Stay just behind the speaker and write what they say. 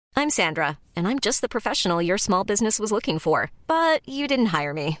I'm Sandra, and I'm just the professional your small business was looking for. But you didn't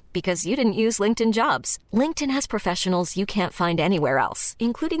hire me because you didn't use LinkedIn Jobs. LinkedIn has professionals you can't find anywhere else,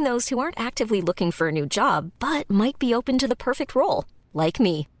 including those who aren't actively looking for a new job, but might be open to the perfect role, like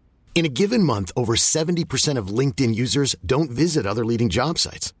me. In a given month, over 70% of LinkedIn users don't visit other leading job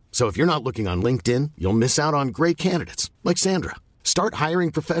sites. So if you're not looking on LinkedIn, you'll miss out on great candidates like Sandra. Start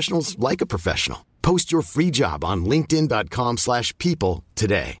hiring professionals like a professional. Post your free job on linkedin.com/people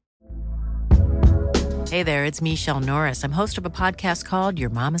today. Hey there, it's Michelle Norris. I'm host of a podcast called Your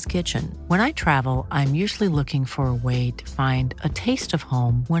Mama's Kitchen. When I travel, I'm usually looking for a way to find a taste of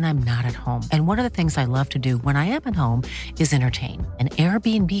home when I'm not at home. And one of the things I love to do when I am at home is entertain. And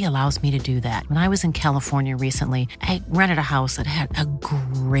Airbnb allows me to do that. When I was in California recently, I rented a house that had a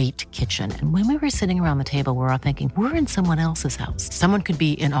great kitchen. And when we were sitting around the table, we're all thinking, we're in someone else's house. Someone could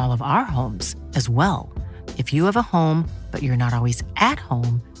be in all of our homes as well. If you have a home, but you're not always at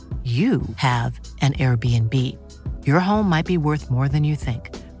home, you have an Airbnb. Your home might be worth more than you think.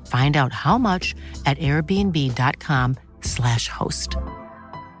 Find out how much at airbnb.com/host.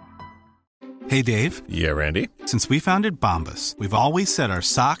 Hey, Dave. Yeah, Randy. Since we founded Bombas, we've always said our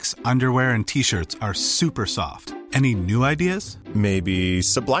socks, underwear, and T-shirts are super soft. Any new ideas? Maybe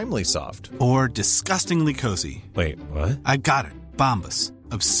sublimely soft. Or disgustingly cozy. Wait, what? I got it. Bombas.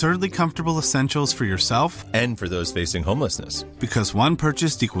 Absurdly comfortable essentials for yourself and for those facing homelessness. Because one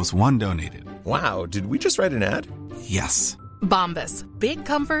purchased equals one donated. Wow, did we just write an ad? Yes. Bombas. Big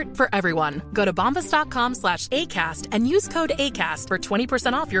comfort for everyone. Go to bombas.com/ACAST and use code ACAST for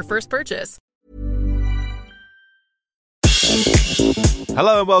 20% off your first purchase.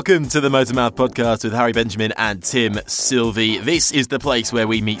 Hello and welcome to the Motormouth podcast with Harry Benjamin and Tim Sylvie. This is the place where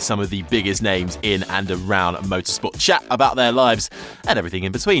we meet some of the biggest names in and around motorsport, chat about their lives and everything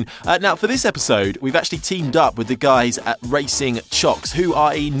in between. Now, for this episode, we've actually teamed up with the guys at Racing Chocks, who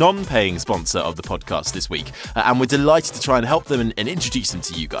are a non-paying sponsor of the podcast this week. And we're delighted to try and help them and introduce them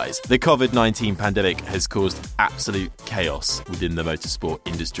to you guys. The COVID-19 pandemic has caused absolute chaos within the motorsport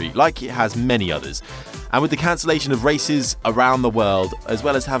industry, like it has many others. And with the cancellation of races around the world, as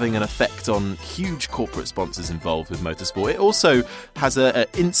well as having an effect on huge corporate sponsors involved with motorsport, it also has an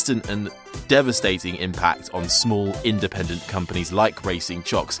instant and devastating impact on small independent companies like Racing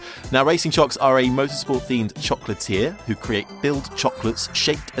Chocks. Now, Racing Chocks are a motorsport-themed chocolatier who build chocolates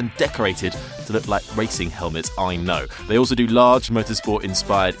shaped and decorated to look like racing helmets, I know. They also do large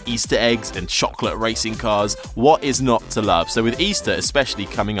motorsport-inspired Easter eggs and chocolate racing cars. What is not to love? So with Easter especially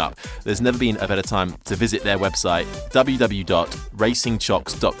coming up, there's never been a better time to visit their website,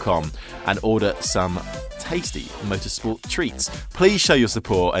 www.racingchocks.com, and order some tasty motorsport treats. Please show your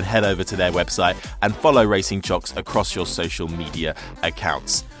support and head over to their website and follow Racing Chocks across your social media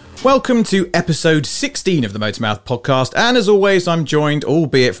accounts. Welcome to episode 16 of the Motormouth podcast, and as always, I'm joined,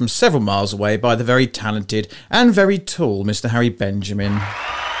 albeit from several miles away, by the very talented and very tall Mr. Harry Benjamin.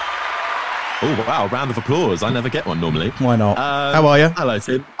 Oh, wow, round of applause. I never get one normally. Why not? How are you? Hello,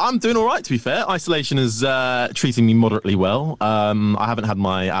 Tim. I'm doing all right, to be fair. Isolation is treating me moderately well. I haven't had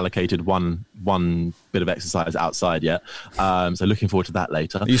my allocated one bit of exercise outside yet, so looking forward to that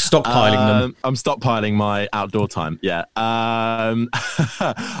later. Are you stockpiling them? I'm stockpiling my outdoor time. Yeah. I'm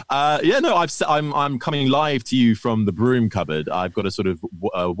coming live to you from the broom cupboard. I've got a sort of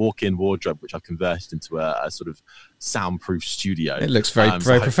walk-in wardrobe which I've converted into a sort of soundproof studio. It looks very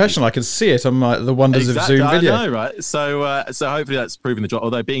professional. I can see it on the wonders of Zoom video. I know, right? So hopefully that's proving the job.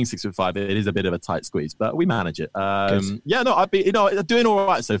 Although being 6'5", it is a bit of a tight squeeze, but we manage it. I've been doing all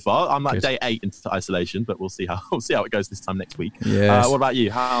right so far. I'm like day 8 into isolation, but we'll see how it goes this time next week. Yes. What about you?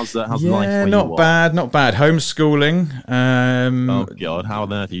 How's life? Not bad. Homeschooling. Oh God, how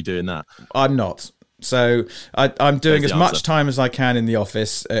on earth are you doing that? I'm not. So I'm doing as much time as I can in the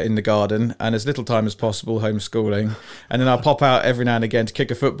office, in the garden, and as little time as possible homeschooling. And then I'll pop out every now and again to kick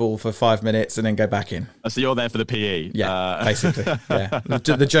a football for 5 minutes and then go back in. So you're there for the PE? Yeah, basically. Yeah,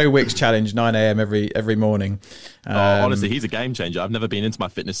 the Joe Wicks challenge, 9 a.m. every morning. Honestly, he's a game changer. I've never been into my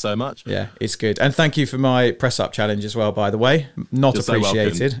fitness so much. Yeah, it's good. And thank you for my press-up challenge as well, by the way. Not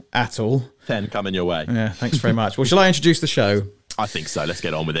appreciated at all. 10 coming your way. Yeah, thanks very much. Well, shall I introduce the show? I think so. Let's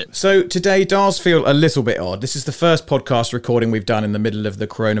get on with it. So today does feel a little bit odd. This is the first podcast recording we've done in the middle of the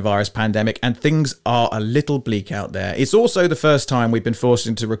coronavirus pandemic, and things are a little bleak out there. It's also the first time we've been forced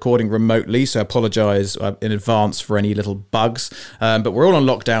into recording remotely, so I apologise in advance for any little bugs. But we're all on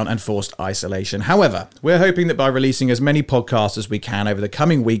lockdown and forced isolation. However, we're hoping that by releasing as many podcasts as we can over the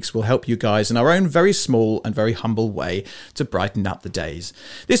coming weeks, we'll help you guys in our own very small and very humble way to brighten up the days.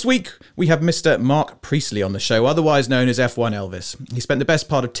 This week, we have Mr. Marc Priestley on the show, otherwise known as F1 Elvis. Lewis. He spent the best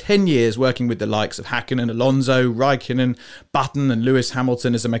part of 10 years working with the likes of Hakkinen, Alonso, Raikkonen, Button and Lewis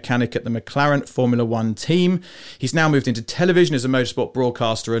Hamilton as a mechanic at the McLaren Formula One team. He's now moved into television as a motorsport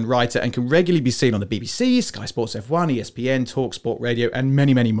broadcaster and writer and can regularly be seen on the BBC, Sky Sports F1, ESPN, TalkSport Radio and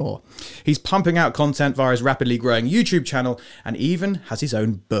many, many more. He's pumping out content via his rapidly growing YouTube channel and even has his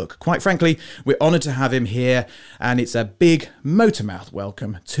own book. Quite frankly, we're honoured to have him here, and it's a big Motormouth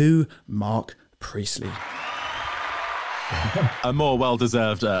welcome to Marc Priestley. A more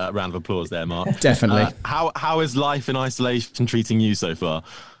well-deserved round of applause there, Mark. Definitely. How is life in isolation treating you so far?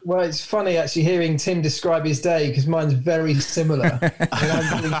 Well, it's funny actually hearing Tim describe his day because mine's very similar.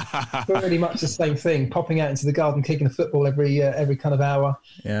 I'm pretty much the same thing, popping out into the garden, kicking a football every kind of hour.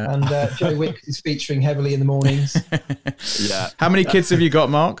 Yeah. And Joe Wicks is featuring heavily in the mornings. Yeah. How many kids have you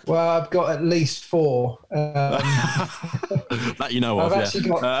got, Mark? Well, I've got at least 4. That you know of,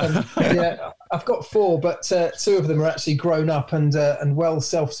 I've got 4, but 2 of them are actually grown up and well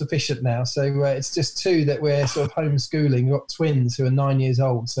self-sufficient now. So it's just 2 that we're sort of homeschooling. We've got twins who are 9 years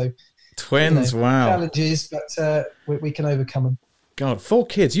old. So twins, wow. Challenges, but we can overcome them. God, 4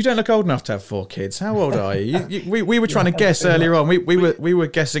 kids. You don't look old enough to have 4 kids. How old are you? We were trying to guess earlier on. We were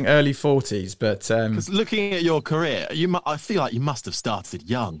guessing early 40s, but because looking at your career, I feel like you must have started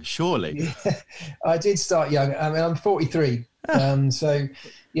young, surely. Yeah, I did start young. I mean, I'm 43. So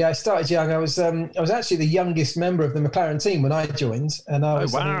yeah, I started young. I was actually the youngest member of the McLaren team when I joined, and I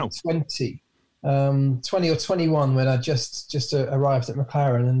was 20 or 21 when I just arrived at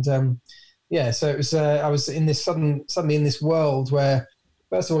McLaren, and so it was. I was in this suddenly in this world where,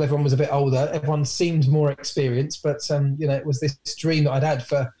 first of all, everyone was a bit older, everyone seemed more experienced, but it was this dream that I'd had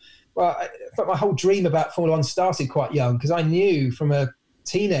for. Well, my whole dream about Formula One started quite young because I knew from my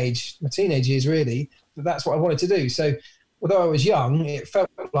teenage years really that's what I wanted to do. So, although I was young, it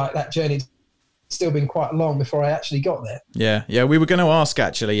felt like that journey still been quite long before I actually got there. Yeah. We were going to ask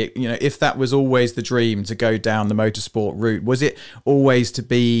actually, if that was always the dream to go down the motorsport route. Was it always to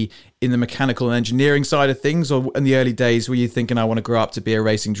be in the mechanical and engineering side of things, or in the early days were you thinking I want to grow up to be a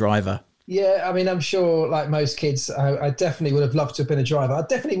racing driver? Yeah, I mean, I'm sure like most kids, I definitely would have loved to have been a driver. I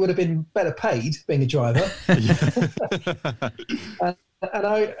definitely would have been better paid being a driver. And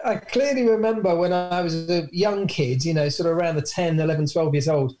I clearly remember when I was a young kid, sort of around the 10, 11, 12 years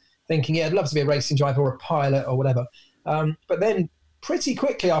old, thinking, yeah, I'd love to be a racing driver or a pilot or whatever. But then pretty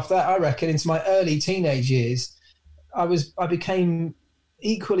quickly after that, I reckon, into my early teenage years, I became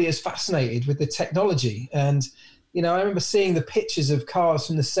equally as fascinated with the technology. And, I remember seeing the pictures of cars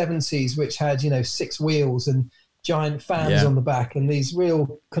from the 70s, which had, 6 wheels and giant fans on the back and these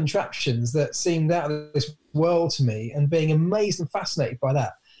real contraptions that seemed out of this world to me, and being amazed and fascinated by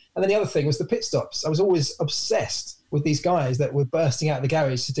that. And then the other thing was the pit stops. I was always obsessed with these guys that were bursting out of the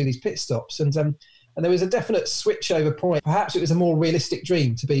garage to do these pit stops. And there was a definite switchover point. Perhaps it was a more realistic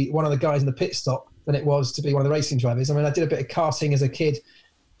dream to be one of the guys in the pit stop than it was to be one of the racing drivers. I mean, I did a bit of karting as a kid,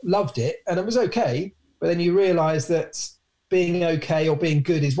 loved it, and it was okay. But then you realise that being okay or being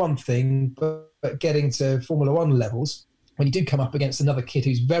good is one thing, but getting to Formula One levels, when you do come up against another kid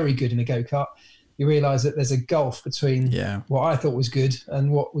who's very good in a go-kart, you realise that there's a gulf between what I thought was good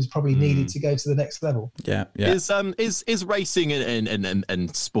and what was probably needed to go to the next level. Yeah. Is racing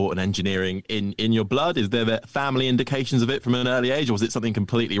and sport and engineering in your blood? Is there family indications of it from an early age, or was it something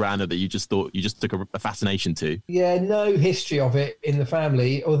completely random that you just took a fascination to? Yeah, no history of it in the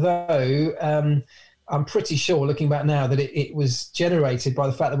family, although I'm pretty sure, looking back now, that it was generated by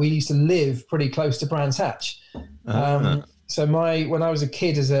the fact that we used to live pretty close to Brands Hatch. So when I was a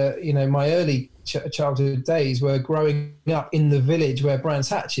kid, my early childhood days were growing up in the village where Brands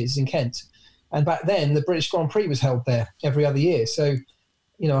Hatch is in Kent. And back then, the British Grand Prix was held there every other year. So,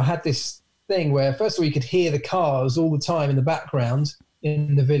 I had this thing where, first of all, you could hear the cars all the time in the background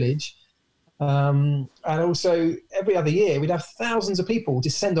in the village. And also, every other year, we'd have thousands of people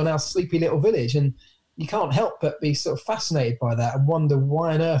descend on our sleepy little village. And you can't help but be sort of fascinated by that and wonder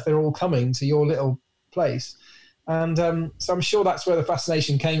why on earth they're all coming to your little place. And so I'm sure that's where the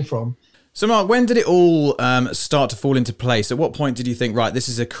fascination came from. So, Mark, when did it all start to fall into place? At what point did you think, right, this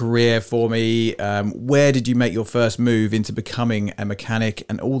is a career for me? Where did you make your first move into becoming a mechanic,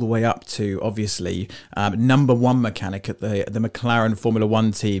 and all the way up to, obviously, number 1 mechanic at the McLaren Formula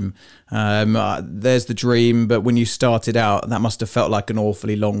One team? There's the dream, but when you started out, that must have felt like an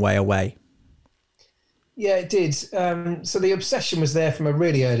awfully long way away. Yeah, it did. So the obsession was there from a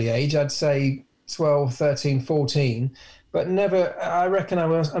really early age, I'd say 12, 13, 14. But never, I reckon I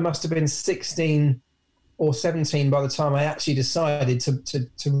must have been 16 or 17 by the time I actually decided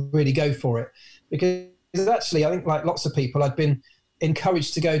to really go for it. Because actually, I think like lots of people, I'd been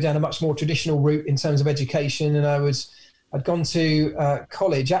encouraged to go down a much more traditional route in terms of education. And I was I'd gone to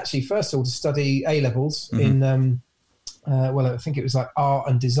college, actually, first of all, to study A-levels in, I think it was like art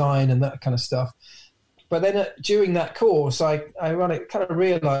and design and that kind of stuff. But then during that course, I kind of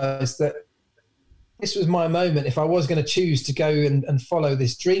realised that this was my moment. If I was going to choose to go and follow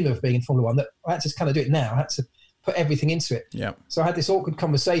this dream of being in Formula One, that I had to kind of do it now. I had to put everything into it. Yeah. So I had this awkward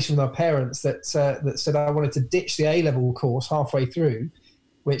conversation with my parents that said I wanted to ditch the A-level course halfway through,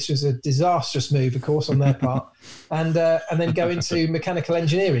 which was a disastrous move, of course, on their part, and then go into mechanical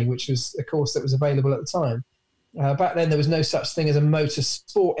engineering, which was a course that was available at the time. Back then, there was no such thing as a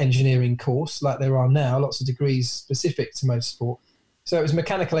motorsport engineering course like there are now, lots of degrees specific to motorsport. So it was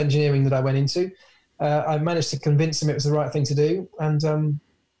mechanical engineering that I went into. I managed to convince them it was the right thing to do and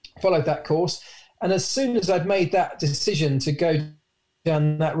followed that course. And as soon as I'd made that decision to go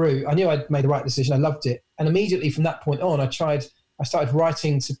down that route, I knew I'd made the right decision. I loved it. And immediately from that point on, I started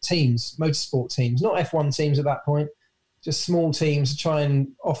writing to teams, motorsport teams, not F1 teams at that point, just small teams to try and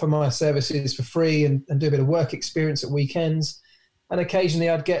offer my services for free and do a bit of work experience at weekends. And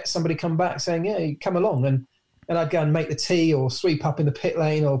occasionally I'd get somebody come back saying, yeah, you come along. And I'd go and make the tea or sweep up in the pit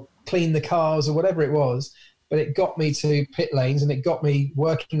lane or clean the cars or whatever it was. But it got me to pit lanes and it got me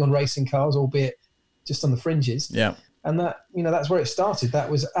working on racing cars, albeit just on the fringes. Yeah. And that, that's where it started. That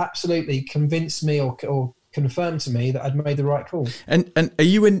was absolutely convinced me or confirmed to me that I'd made the right call. And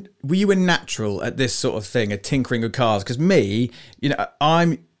were you a natural at this sort of thing, at tinkering with cars? Because me,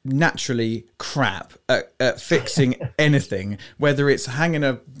 I'm naturally crap at fixing anything, whether it's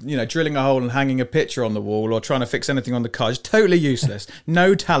drilling a hole and hanging a picture on the wall or trying to fix anything on the car. It's totally useless.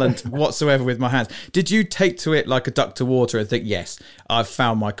 No talent whatsoever with my hands. Did you take to it like a duck to water and think, yes, I've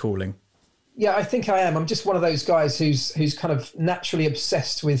found my calling? Yeah, I think I am. I'm just one of those guys who's kind of naturally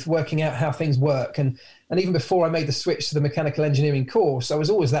obsessed with working out how things work. And even before I made the switch to the mechanical engineering course, I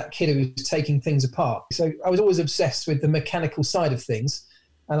was always that kid who was taking things apart. So I was always obsessed with the mechanical side of things.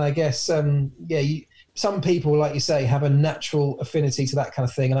 And I guess, some people, like you say, have a natural affinity to that kind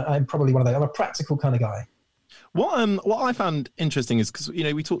of thing. And I'm probably one of those. I'm a practical kind of guy. What I found interesting is because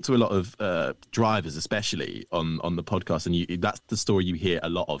we talk to a lot of drivers, especially on the podcast, and that's the story you hear a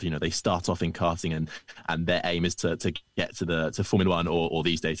lot of. They start off in karting and their aim is to get to Formula One or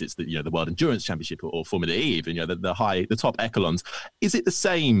these days it's the World Endurance Championship or Formula E, even the top echelons. Is it the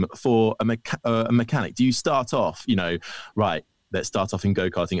same for a mechanic? Do you start off right? Let's start off in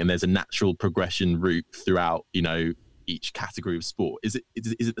go-karting, and there's a natural progression route throughout each category of sport. Is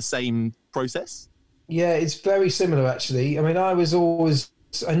it the same process? Yeah, it's very similar, actually. I mean, I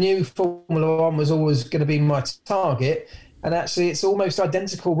knew Formula One was always going to be my target, and actually it's almost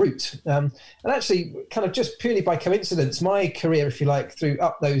identical route. And actually, kind of just purely by coincidence, my career, if you like, through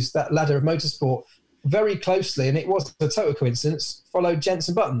up that ladder of motorsport very closely, and it was a total coincidence, followed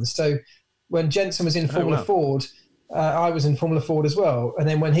Jenson Button's. So when Jenson was in Formula Ford, I was in Formula Ford as well. And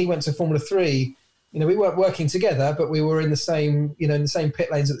then when he went to Formula 3, we weren't working together, but we were in the same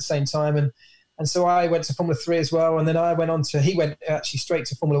pit lanes at the same time. And so I went to Formula 3 as well. And then he went actually straight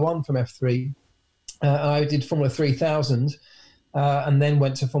to Formula 1 from F3. I did Formula 3000 and then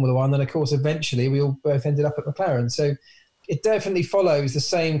went to Formula 1. And of course, eventually we all both ended up at McLaren. So it definitely follows the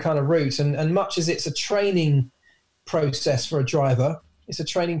same kind of route. And much as it's a training process for a driver, it's a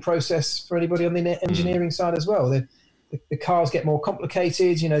training process for anybody on the engineering side as well. The cars get more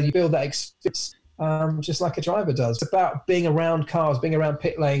complicated. You build that experience just like a driver does. It's about being around cars, being around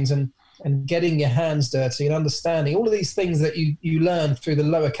pit lanes and getting your hands dirty and understanding all of these things that you learn through the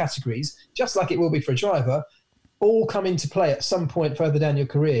lower categories, just like it will be for a driver, all come into play at some point further down your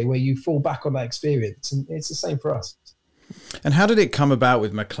career where you fall back on that experience. And it's the same for us. And how did it come about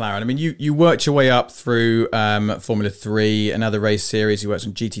with McLaren? I mean, you worked your way up through Formula 3 and other race series. You worked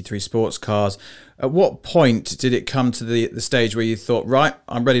on GT3 sports cars. At what point did it come to the stage where you thought, right,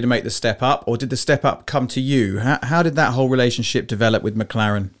 I'm ready to make the step up? Or did the step up come to you? How did that whole relationship develop with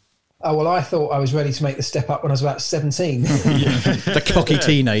McLaren? Oh, well, I thought I was ready to make the step up when I was about 17. The cocky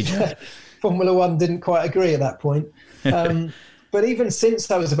teenager. Formula One didn't quite agree at that point. But even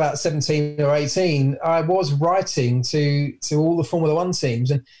since I was about 17 or 18, I was writing to all the Formula One teams.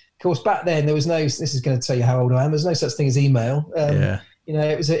 And of course, back then there was this is going to tell you how old I am. There's no such thing as email.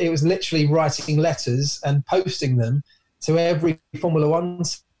 It was literally writing letters and posting them to every Formula One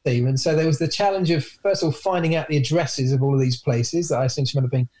team. And so there was the challenge of, first of all, finding out the addresses of all of these places that I seem to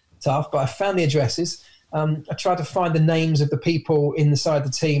remember being tough, but I found the addresses. I tried to find the names of the people inside the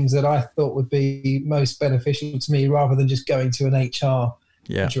teams that I thought would be most beneficial to me rather than just going to an HR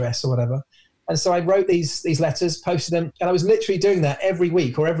address or whatever. And so I wrote these letters, posted them, and I was literally doing that every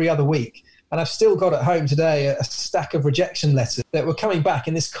week or every other week. And I've still got at home today a stack of rejection letters that were coming back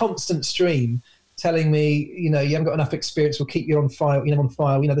in this constant stream telling me, you haven't got enough experience, we'll keep you on file,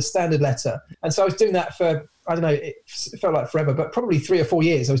 the standard letter. And so I was doing that for, I don't know, it felt like forever, but probably 3 or 4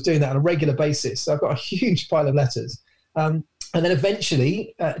 years I was doing that on a regular basis. So I've got a huge pile of letters. And then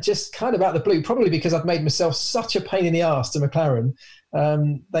eventually, just kind of out of the blue, probably because I've made myself such a pain in the arse to McLaren,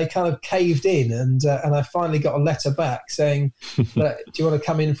 they kind of caved in, and I finally got a letter back saying, do you want to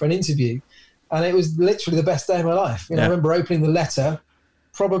come in for an interview? And it was literally the best day of my life. I remember opening the letter,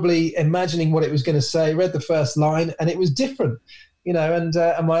 probably imagining what it was going to say, read the first line, and it was different, and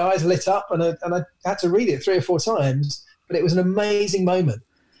my eyes lit up, and I had to read it 3 or 4 times, but it was an amazing moment.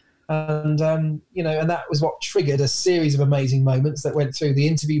 And, and that was what triggered a series of amazing moments that went through the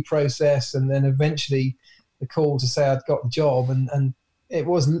interview process, and then eventually the call to say I'd got the job. And it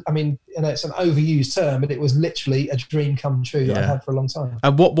was, it's an overused term, but it was literally a dream come true that I had for a long time.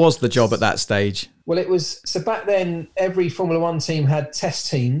 And what was the job at that stage? Well, it was, so back then, every Formula One team had test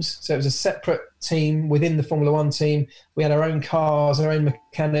teams. So it was a separate team within the Formula One team. We had our own cars, our own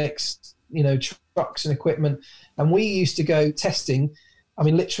mechanics, trucks and equipment. And we used to go testing,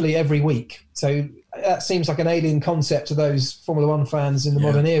 literally every week. So that seems like an alien concept to those Formula One fans in the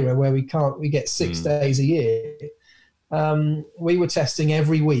modern era, where we get 6 days a year. We were testing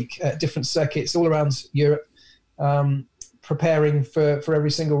every week at different circuits all around Europe, preparing for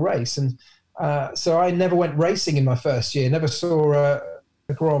every single race. And so I never went racing in my first year, never saw a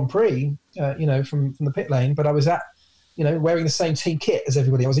Grand Prix, from the pit lane, but I was at, wearing the same team kit as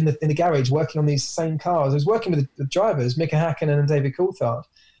everybody. I was in the garage working on these same cars. I was working with the drivers, Mika Häkkinen and David Coulthard.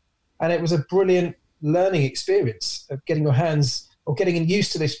 And it was a brilliant learning experience of getting your hands, or getting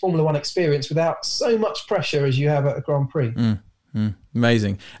used to this Formula One experience without so much pressure as you have at a Grand Prix.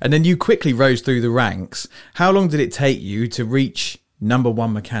 Amazing. And then you quickly rose through the ranks. How long did it take you to reach number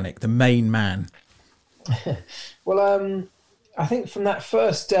one mechanic, the main man? Well, I think from that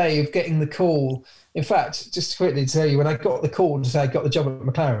first day of getting the call, in fact, just to quickly tell you, when I got the call to say I got the job at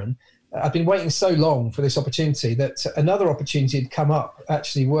McLaren, I'd been waiting so long for this opportunity that another opportunity had come up,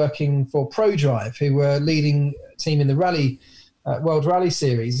 actually working for ProDrive, who were leading team in the rally, World Rally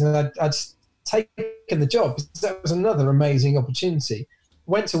Series. And I'd taken the job. That was another amazing opportunity.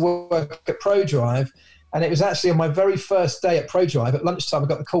 Went to work at ProDrive, and it was actually on my very first day at ProDrive, at lunchtime, I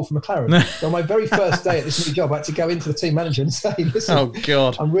got the call from McLaren. So on my very first day at this new job, I had to go into the team manager and say, listen, oh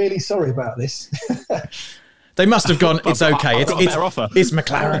God, I'm really sorry about this. They must have gone, it's okay. It's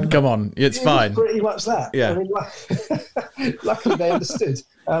McLaren. Come on. It's fine. Pretty much that. Yeah. Luckily they understood.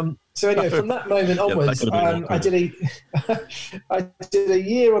 So anyway, from that moment onwards, I did a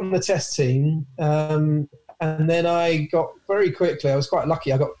year on the test team. And then I got very quickly, I was quite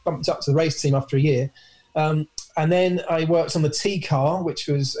lucky, I got bumped up to the race team after a year. And then I worked on the T car, which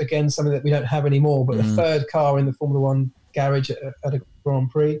was, again, something that we don't have anymore, but the third car in the Formula One garage at a Grand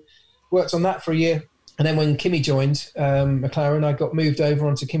Prix. Worked on that for a year. And then when Kimi joined McLaren, I got moved over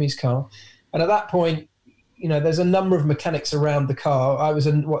onto Kimi's car. And at that point, there's a number of mechanics around the car. I was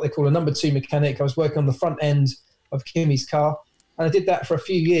what they call a number 2 mechanic. I was working on the front end of Kimi's car. And I did that for a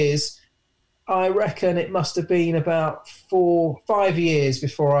few years. I reckon it must have been about 4-5 years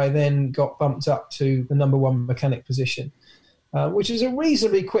before I then got bumped up to the number 1 mechanic position, which is a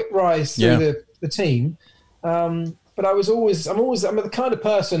reasonably quick rise through the team. But I'm the kind of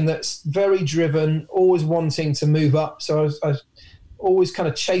person that's very driven, always wanting to move up. So I was always kind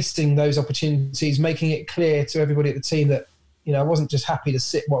of chasing those opportunities, making it clear to everybody at the team that, I wasn't just happy to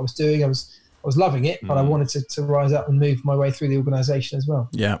sit what I was doing. I was loving it, but I wanted to rise up and move my way through the organisation as well.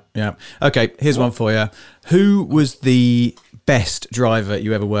 Yeah. Okay, here's one for you. Who was the best driver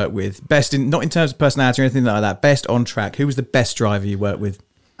you ever worked with? Best not in terms of personality or anything like that. Best on track. Who was the best driver you worked with?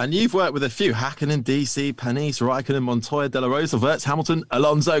 And you've worked with a few: Häkkinen, DC, Panis, Raikkonen, Montoya, De La Rosa, Wirtz, Hamilton,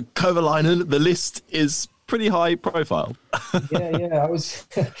 Alonso, Kovalainen. The list is pretty high profile. I was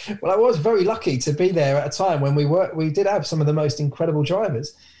very lucky to be there at a time when we did have some of the most incredible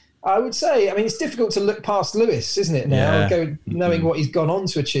drivers. I would say, it's difficult to look past Lewis, isn't it, now? Knowing what he's gone on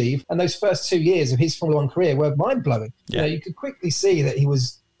to achieve. And those first 2 years of his Formula One career were mind-blowing. Yeah. You could quickly see that he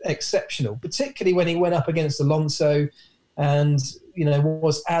was exceptional, particularly when he went up against Alonso and,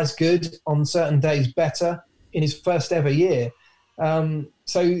 was as good, on certain days better, in his first ever year.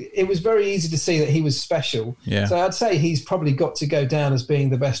 So it was very easy to see that he was special. Yeah. So I'd say he's probably got to go down as being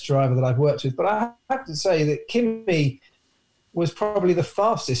the best driver that I've worked with. But I have to say that Kimi was probably the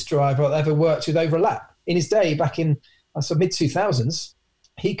fastest driver I've ever worked with over a lap. In his day, back in mid-2000s,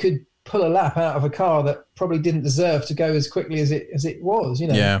 he could pull a lap out of a car that probably didn't deserve to go as quickly as it was,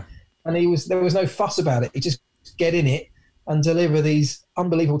 Yeah. And there was no fuss about it. He just get in it and deliver these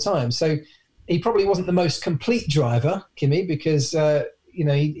unbelievable times. So he probably wasn't the most complete driver, Kimi, because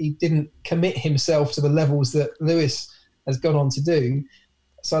he didn't commit himself to the levels that Lewis has gone on to do.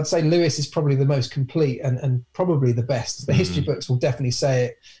 So I'd say Lewis is probably the most complete and probably the best. The history books will definitely say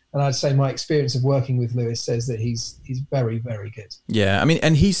it. And I'd say my experience of working with Lewis says that he's very, very good. Yeah, I mean,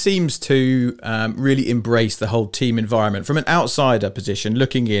 and he seems to really embrace the whole team environment. From an outsider position,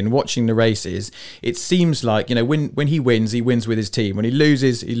 looking in, watching the races, it seems like, when he wins with his team. When he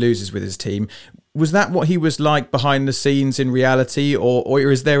loses with his team. Was that what he was like behind the scenes in reality? Or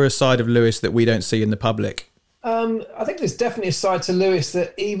is there a side of Lewis that we don't see in the public? I think there's definitely a side to Lewis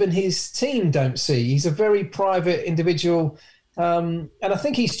that even his team don't see. He's a very private individual, and I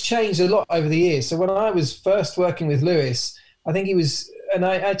think he's changed a lot over the years. So when I was first working with Lewis, I think he was, and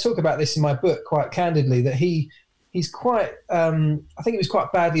I talk about this in my book quite candidly, that he's quite, I think he was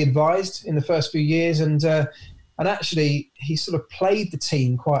quite badly advised in the first few years, and actually he sort of played the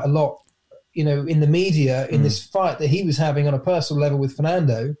team quite a lot, in the media in this fight that he was having on a personal level with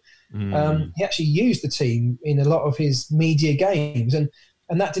Fernando. He actually used the team in a lot of his media games, and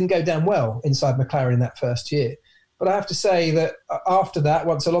that didn't go down well inside McLaren in that first year. But I have to say that after that,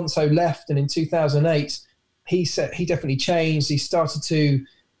 once Alonso left, and in 2008, he definitely changed. He started to,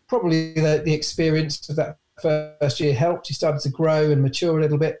 probably the experience of that first year helped. He started to grow and mature a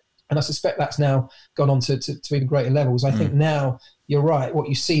little bit, and I suspect that's now gone on to even greater levels. I think now, you're right, what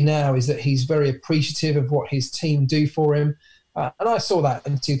you see now is that he's very appreciative of what his team do for him. And I saw that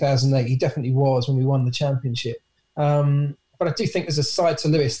in 2008. He definitely was when we won the championship. But I do think there's a side to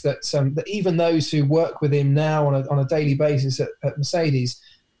Lewis that even those who work with him now on a daily basis at Mercedes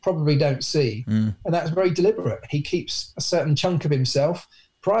probably don't see. And that's very deliberate. He keeps a certain chunk of himself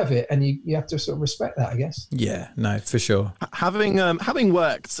private, and you have to sort of respect that, I guess. Yeah, no, for sure. Having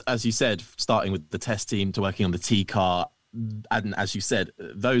worked, as you said, starting with the test team to working on the T car, and as you said,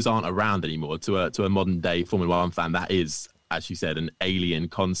 those aren't around anymore. To a modern day Formula One fan, that is, as you said, an alien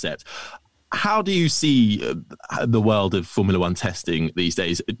concept. How do you see the world of Formula One testing these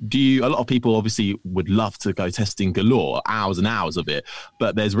days? A lot of people obviously would love to go testing galore, hours and hours of it,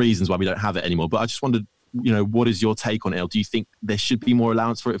 but there's reasons why we don't have it anymore. But I just wondered, what is your take on it? Do you think there should be more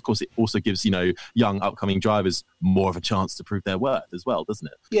allowance for it? Of course, it also gives, young upcoming drivers more of a chance to prove their worth as well, doesn't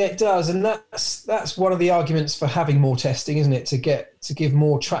it? Yeah, it does. And that's one of the arguments for having more testing, isn't it? To give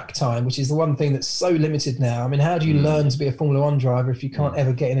more track time, which is the one thing that's so limited now. I mean, how do you learn to be a Formula One driver if you can't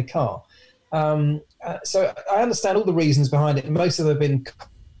ever get in a car? So I understand all the reasons behind it. Most of them have been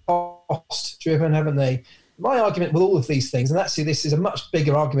cost driven, haven't they? My argument with all of these things, and actually this is a much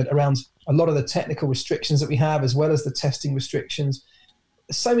bigger argument around a lot of the technical restrictions that we have, as well as the testing restrictions.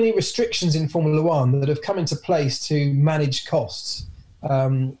 There's so many restrictions in Formula One that have come into place to manage costs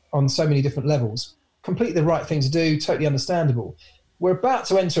on so many different levels. Completely the right thing to do, totally understandable. We're about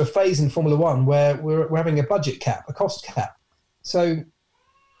to enter a phase in Formula One where we're having a budget cap, a cost cap. So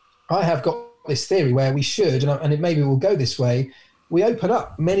I have got this theory where we should, and it maybe will go this way, we open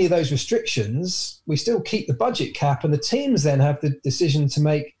up many of those restrictions, we still keep the budget cap, and the teams then have the decision to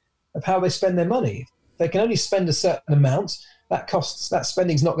make of how they spend their money. They can only spend a certain amount. That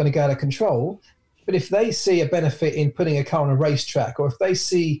spending's not going to go out of control. But if they see a benefit in putting a car on a racetrack, or if they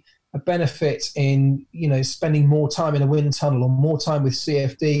see a benefit in, spending more time in a wind tunnel or more time with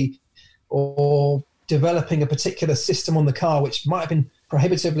CFD, or developing a particular system on the car, which might have been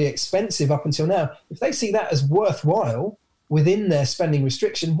prohibitively expensive up until now, if they see that as worthwhile within their spending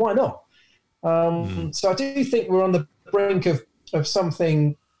restriction, why not? So I do think we're on the brink of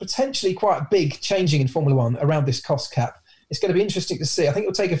something potentially quite big changing in Formula One around this cost cap. It's going to be interesting to see. I think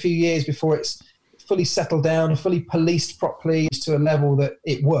it'll take a few years before it's fully settled down, fully policed properly to a level that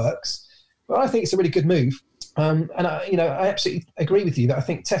it works. But I think it's a really good move. And I absolutely agree with you that I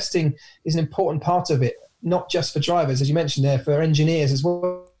think testing is an important part of it, not just for drivers, as you mentioned there, for engineers as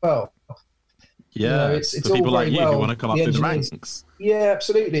well. Yeah, it's for people like you who want to come up in the ranks. Yeah,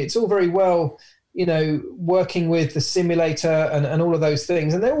 absolutely. It's all very well, working with the simulator and all of those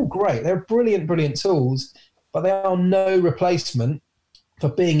things. And they're all great. They're brilliant, brilliant tools, but they are no replacement for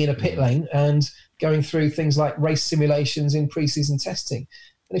being in a pit lane and going through things like race simulations in pre-season testing.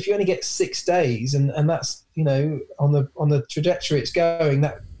 And if you only get 6 days, and that's, on the trajectory it's going,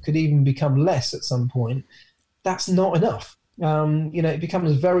 that could even become less at some point, that's not enough. It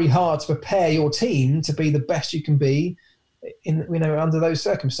becomes very hard to prepare your team to be the best you can be under those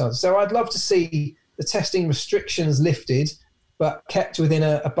circumstances. So I'd love to see the testing restrictions lifted, but kept within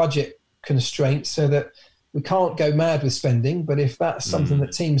a budget constraint, so that we can't go mad with spending, but if that's something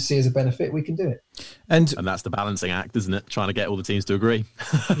that teams see as a benefit, we can do it. And that's the balancing act, isn't it? Trying to get all the teams to agree.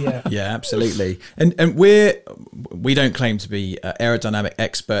 Yeah, yeah, absolutely. And we don't claim to be aerodynamic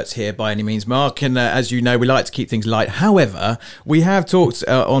experts here by any means, Mark. And as you know, we like to keep things light. However, we have talked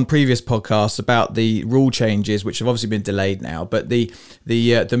on previous podcasts about the rule changes, which have obviously been delayed now. But the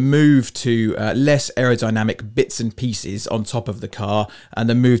move to less aerodynamic bits and pieces on top of the car, and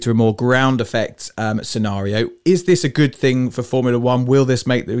the move to a more ground effect scenario. Is this a good thing for Formula One? Will this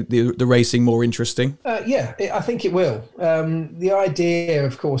make the racing more interesting? I think it will. The idea,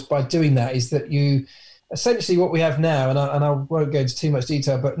 of course, by doing that is that you essentially what we have now, and I won't go into too much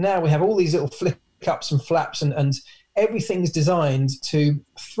detail, but now we have all these little flick-ups and flaps and everything's designed to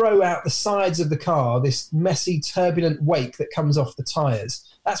throw out the sides of the car this messy, turbulent wake that comes off the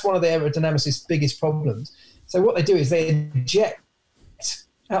tyres. That's one of the aerodynamicists' biggest problems. So what they do is they inject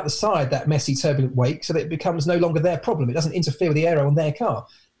out the side that messy, turbulent wake so that it becomes no longer their problem. It doesn't interfere with the aero on their car.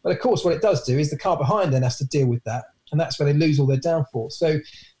 But of course, what it does do is the car behind then has to deal with that. And that's where they lose all their downforce. So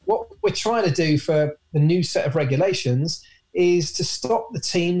what we're trying to do for the new set of regulations is to stop the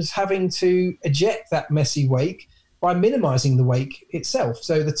teams having to eject that messy wake by minimising the wake itself.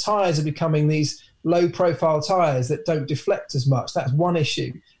 So the tyres are becoming these low-profile tyres that don't deflect as much. That's one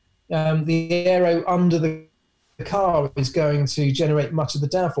issue. The aero under the car is going to generate much of the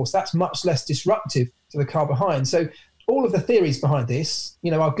downforce. That's much less disruptive to the car behind. So all of the theories behind this,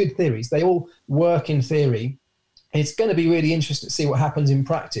 are good theories. They all work in theory. It's going to be really interesting to see what happens in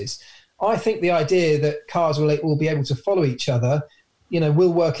practice. I think the idea that cars will be able to follow each other,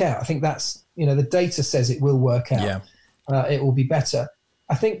 will work out. I think that's, the data says it will work out. Yeah. It will be better.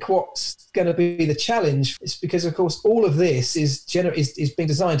 I think what's going to be the challenge is because, of course, all of this is being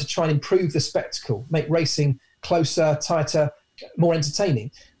designed to try and improve the spectacle, make racing closer, tighter, more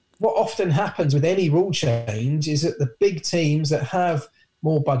entertaining. What often happens with any rule change is that the big teams that have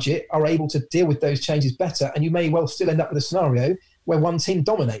more budget are able to deal with those changes better, and you may well still end up with a scenario where one team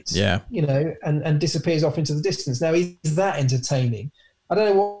dominates, and disappears off into the distance. Now, is that entertaining? I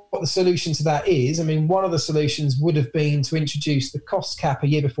don't know what the solution to that is. I mean, one of the solutions would have been to introduce the cost cap a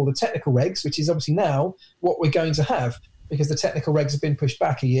year before the technical regs, which is obviously now what we're going to have because the technical regs have been pushed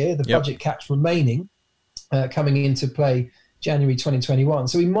back a year. The budget cap's remaining, coming into play January 2021.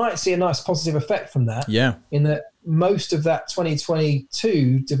 So we might see a nice positive effect from that. Yeah. In that most of that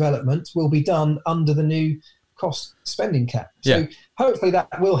 2022 development will be done under the new cost spending cap. So hopefully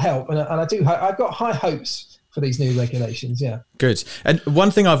that will help. And I've got high hopes for these new regulations. Yeah. Good. And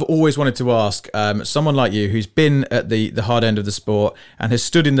one thing I've always wanted to ask, someone like you who's been at the hard end of the sport and has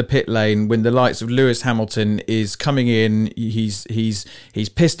stood in the pit lane when the likes of Lewis Hamilton is coming in, he's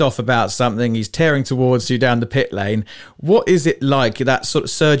pissed off about something, he's tearing towards you down the pit lane. What is it like, that sort of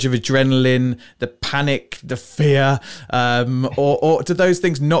surge of adrenaline, the panic, the fear, or do those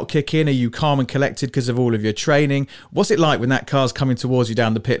things not kick in? Are you calm and collected because of all of your training? What's it like when that car's coming towards you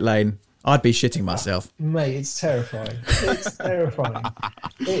down the pit lane? I'd be shitting myself. Mate, it's terrifying. It's terrifying.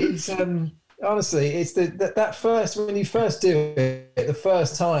 It's honestly, it's that first, when you first do it, the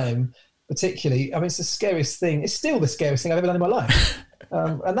first time, particularly, I mean, it's the scariest thing. It's still the scariest thing I've ever done in my life.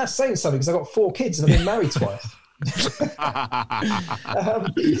 And that's saying something because I've got 4 kids and I've been married twice.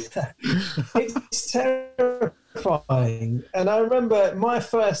 It's terrifying. And I remember my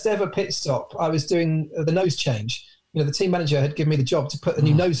first ever pit stop, I was doing the nose change. The team manager had given me the job to put the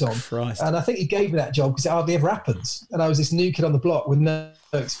new nose on. Christ. And I think he gave me that job because it hardly ever happens. And I was this new kid on the block with no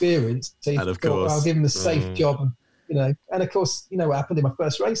experience. So he thought, I'll give him the safe job. And of course, you know what happened in my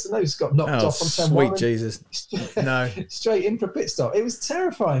first race? The nose got knocked off on turn 1. Sweet Jesus. No. Straight in for a pit stop. It was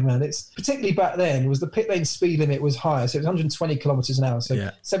terrifying, man. It's particularly back then, was the pit lane speed limit was higher. So it was 120 kilometres an hour, so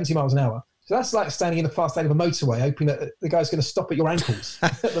 70 miles an hour. So that's like standing in the fast lane of a motorway, hoping that the guy's going to stop at your ankles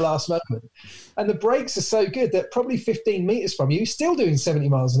at the last moment. And the brakes are so good that probably 15 metres from you, still doing 70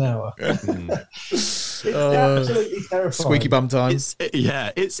 miles an hour. It's absolutely terrifying. Squeaky bum time. It's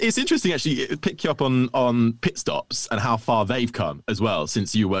interesting, actually. It pick you up on pit stops and how far they've come as well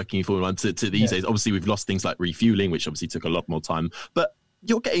since you were working in Formula 1 to these days. Obviously, we've lost things like refueling, which obviously took a lot more time. But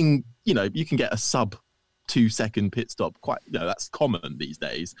you're getting, you can get a sub 2-second pit stop. That's common these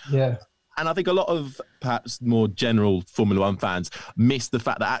days. Yeah. And I think a lot of perhaps more general Formula One fans miss the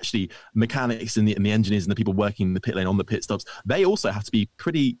fact that actually mechanics and the engineers and the people working in the pit lane on the pit stops, they also have to be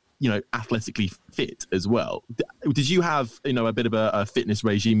pretty, athletically fit as well. Did you have, a bit of a fitness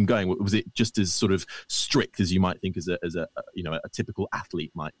regime going? Was it just as sort of strict as you might think as a typical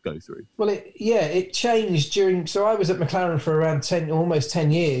athlete might go through? Well, it changed during. So I was at McLaren for around almost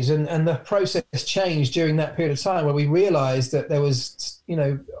 10 years, and the process changed during that period of time where we realised that there was,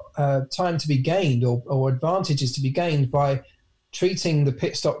 time to be gained or advantages to be gained by treating the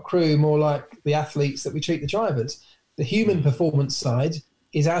pit stop crew more like the athletes that we treat the drivers. The human performance side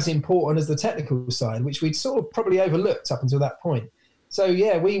is as important as the technical side, which we'd sort of probably overlooked up until that point. So,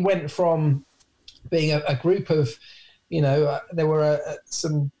 yeah, we went from being a group of, there were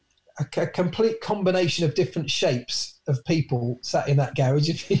a complete combination of different shapes of people sat in that garage,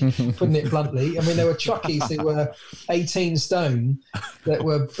 if you're putting it bluntly. I mean, there were truckies who were 18 stone that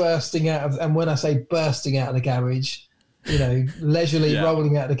were bursting out of, and when I say bursting out of the garage, leisurely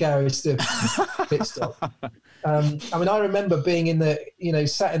rolling out of the garage to pit stop. I mean, I remember being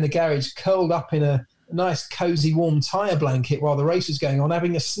sat in the garage, curled up in a nice, cozy, warm tyre blanket while the race was going on,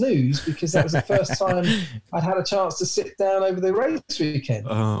 having a snooze, because that was the first time I'd had a chance to sit down over the race weekend.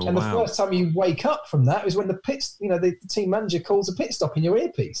 The first time you wake up from that is when the team manager calls a pit stop in your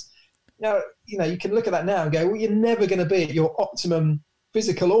earpiece. Now, you can look at that now and go, well, you're never going to be at your optimum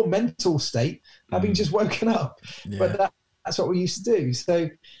physical or mental state having just woken up. Yeah. But that's what we used to do. So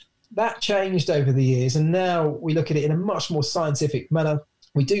that changed over the years, and now we look at it in a much more scientific manner.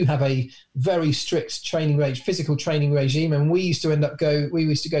 We do have a very strict physical training regime, and we used to go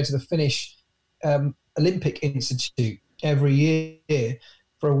to the Finnish Olympic Institute every year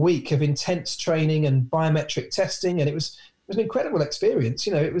for a week of intense training and biometric testing, and it was an incredible experience.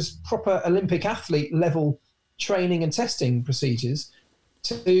 It was proper Olympic athlete level training and testing procedures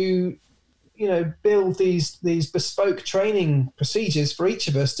to build these bespoke training procedures for each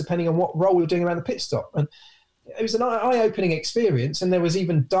of us, depending on what role we were doing around the pit stop. And it was an eye-opening experience. And there was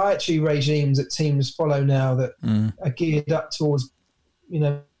even dietary regimes that teams follow now that are geared up towards,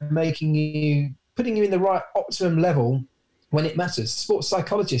 putting you in the right optimum level when it matters. Sports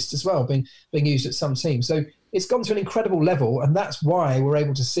psychologists as well being used at some teams. So it's gone to an incredible level, and that's why we're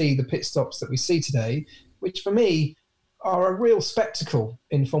able to see the pit stops that we see today, which for me are a real spectacle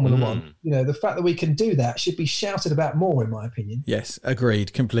in Formula One. The fact that we can do that should be shouted about more, in my opinion. Yes,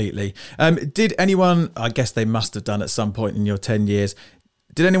 agreed completely. Did anyone, I guess they must have done at some point in your 10 years,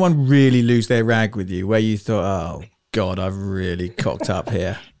 did anyone really lose their rag with you, where you thought, oh God, I've really cocked up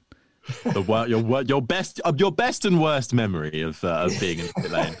here? Your best and worst memory of being in the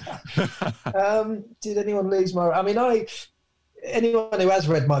pit lane. Did anyone lose my? I mean, anyone who has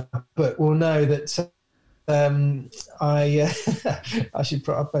read my book will know that I should.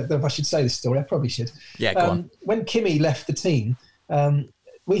 I don't know if I should say this story. I probably should. Yeah, go on. When Kimi left the team,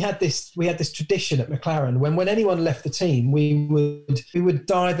 we had this tradition at McLaren. When anyone left the team, we would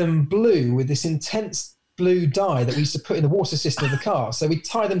dye them blue with this intense blue dye that we used to put in the water system of the car. So we'd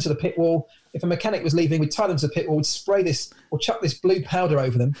tie them to the pit wall. If a mechanic was leaving, we'd tie them to the pit wall, we'd spray this or chuck this blue powder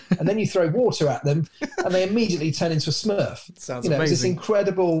over them, and then you throw water at them and they immediately turn into a Smurf. Sounds amazing. It was this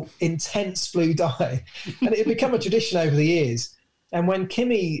incredible, intense blue dye. And it had become a tradition over the years. And when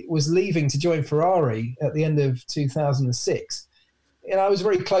Kimi was leaving to join Ferrari at the end of 2006, I was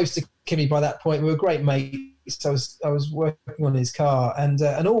very close to Kimi by that point. We were great mates. So I was working on his car, and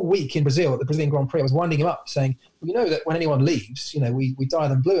all week in Brazil at the Brazilian Grand Prix, I was winding him up saying, well, that when anyone leaves, we dye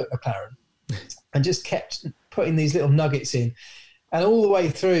them blue at McLaren, and just kept putting these little nuggets in. And all the way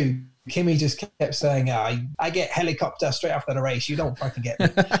through, Kimi just kept saying, I get helicopter straight after the race. You don't fucking get me.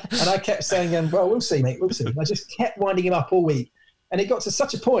 And I kept saying, well, we'll see, mate, we'll see. And I just kept winding him up all week. And it got to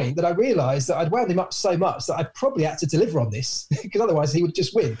such a point that I realised that I'd wound him up so much that I probably had to deliver on this, because otherwise he would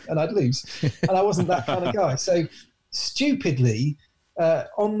just win and I'd lose. And I wasn't that kind of guy. So stupidly,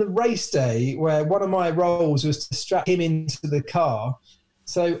 on the race day, where one of my roles was to strap him into the car,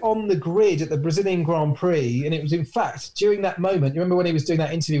 so on the grid at the Brazilian Grand Prix, and it was in fact during that moment, you remember when he was doing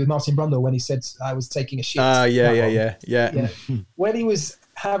that interview with Martin Brundle when he said I was taking a shit? Yeah. When he was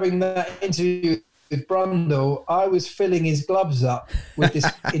having that interview with Brundle, I was filling his gloves up with this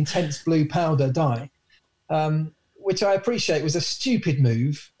intense blue powder dye, which I appreciate was a stupid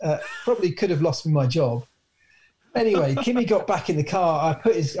move. Probably could have lost me my job. Anyway, Kimi got back in the car.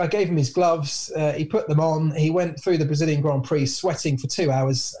 I gave him his gloves. He put them on. He went through the Brazilian Grand Prix sweating for 2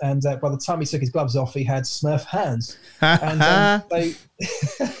 hours, and by the time he took his gloves off, he had Smurf hands. And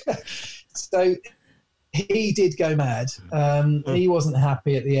so he did go mad. He wasn't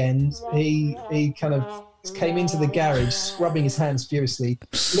happy at the end. He kind of came into the garage, scrubbing his hands furiously,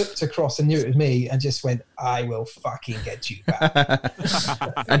 looked across and knew it was me, and just went, I will fucking get you back.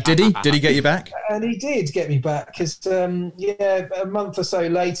 And did he? Did he get you back? And he did get me back, because, a month or so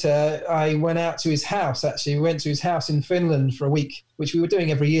later, I went out to his house, actually. We went to his house in Finland for a week, which we were doing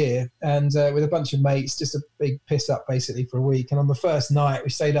every year, and with a bunch of mates, just a big piss up, basically, for a week. And on the first night,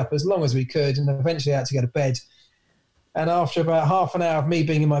 we stayed up as long as we could, and eventually had to go to bed. And after about half an hour of me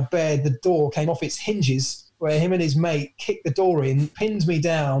being in my bed, the door came off its hinges, where him and his mate kicked the door in, pinned me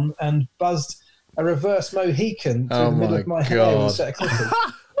down, and buzzed a reverse Mohican through the middle of my hair with a set of clippers.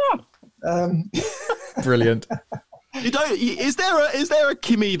 Brilliant. Is there a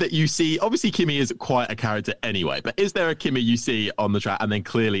Kimi that you see? Obviously, Kimi is quite a character anyway, but is there a Kimi you see on the track, and then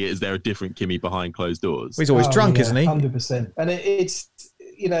clearly is there a different Kimi behind closed doors? He's always drunk, isn't he? 100%. And it's,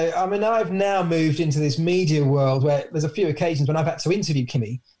 you know, I mean, I've now moved into this media world where there's a few occasions when I've had to interview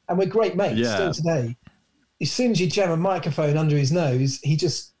Kimi, and we're great mates still today. As soon as you jam a microphone under his nose, he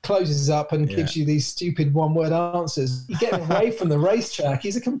just closes up and gives you these stupid one-word answers. You get him away from the racetrack.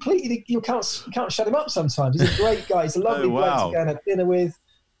 He's a completely... You can't shut him up sometimes. He's a great guy. He's a lovely bloke to go and have dinner with.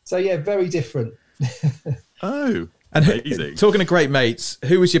 So, yeah, very different. And talking of great mates,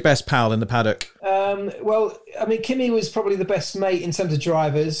 who was your best pal in the paddock? Well, I mean, Kimi was probably the best mate in terms of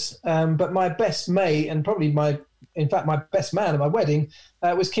drivers. But my best mate, and probably my best man at my wedding,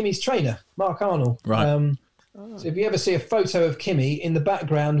 was Kimi's trainer, Marc Arnold. Right. So if you ever see a photo of Kimi, in the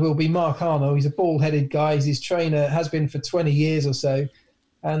background will be Marc Arnold. He's a bald-headed guy. He's his trainer, has been for 20 years or so.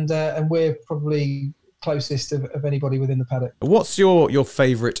 And we're probably closest of anybody within the paddock. What's your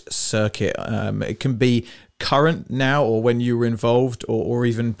favourite circuit? It can be current now or when you were involved or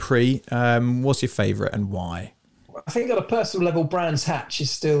even pre. What's your favourite and why? I think at a personal level, Brands Hatch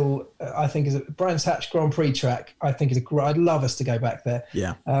is still, I think, is a Brands Hatch Grand Prix track. I think is a great. I'd love us to go back there.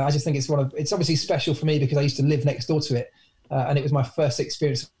 Yeah. I just think it's it's obviously special for me because I used to live next door to it, and it was my first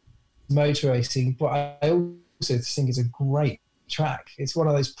experience of motor racing. But I also think it's a great track. It's one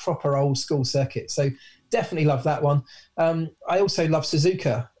of those proper old school circuits. So definitely love that one. I also love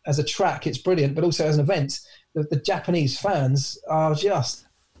Suzuka as a track. It's brilliant, but also as an event, the Japanese fans are just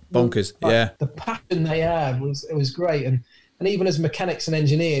bonkers. The passion they have was great, and even as mechanics and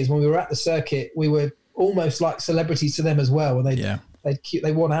engineers, when we were at the circuit, we were almost like celebrities to them as well. And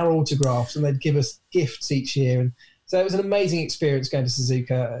they want our autographs, and they'd give us gifts each year, and so it was an amazing experience going to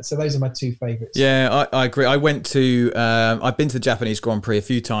Suzuka. So those are my two favourites. Yeah, I agree. I've been to the Japanese Grand Prix a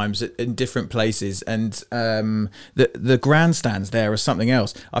few times in different places, and the grandstands there are something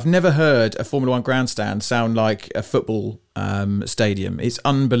else. I've never heard a Formula One grandstand sound like a football stadium. It's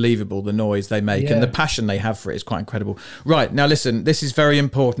unbelievable, the noise they make and the passion they have for it is quite incredible. Right, now listen, this is very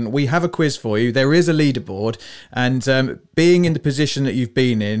important. We have a quiz for you. There is a leaderboard, and being in the position that you've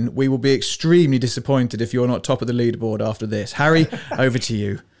been in, we will be extremely disappointed if you're not top of the leaderboard after this. Harry, over to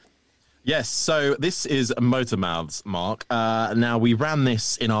you. Yes, so this is Motor Mouths, Mark. Now, we ran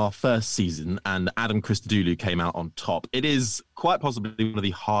this in our first season, and Adam Christodoulou came out on top. It is quite possibly one of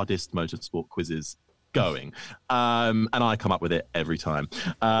the hardest motorsport quizzes going, and I come up with it every time.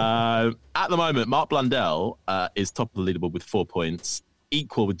 At the moment, Mark Blundell is top of the leaderboard with 4 points,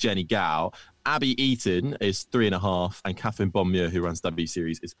 equal with Jenny Gow. Abby Eaton is 3.5, and Catherine Bonmieux, who runs W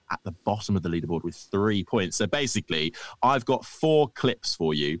Series, is at the bottom of the leaderboard with 3 points. So basically, I've got 4 clips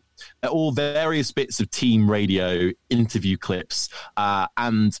for you. They're all various bits of team radio interview clips,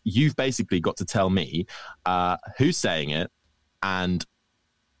 and you've basically got to tell me who's saying it and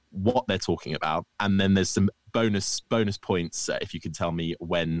what they're talking about, and then there's some bonus points if you can tell me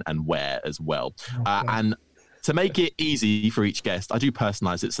when and where as well. Okay. And to make it easy for each guest, I do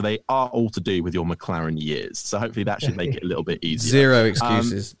personalise it, so they are all to do with your McLaren years. So hopefully that should make it a little bit easier. Zero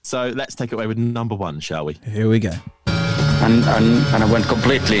excuses. So let's take it away with number 1, shall we? Here we go. And I went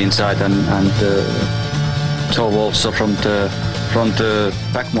completely inside and saw also from the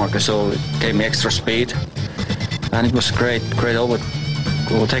back marker, so it gave me extra speed, and it was great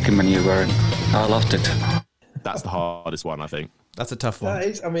overtaking maneuver, and I loved it. That's the hardest one, I think. That's a tough one.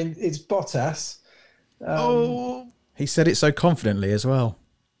 It's Bottas. He said it so confidently as well.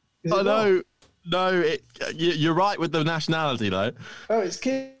 I know. No, you're right with the nationality, though. Oh, it's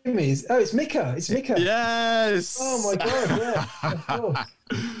Kimi's. Oh, it's Mika. It's Mika. Yes. Oh my God! Yeah, of course.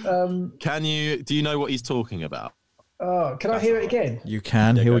 Do you know what he's talking about? Oh, can I hear it again? You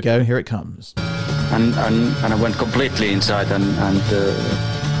can. Here we go. Here it comes. And I went completely inside and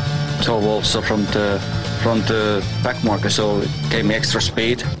saw also from the back marker, so it gave me extra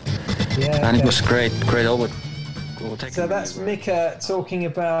speed. Yeah, and it was great overtaking. So that's Mika talking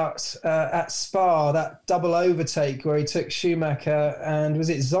about at Spa, that double overtake where he took Schumacher and was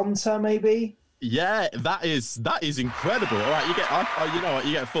it Zonta maybe? Yeah, that is incredible. All right,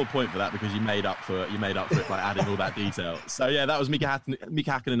 you get a full point for that because you made up for it by adding all that detail. So yeah, that was Mika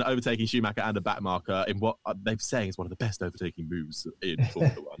Hakkinen overtaking Schumacher and a back marker in what they're saying is one of the best overtaking moves in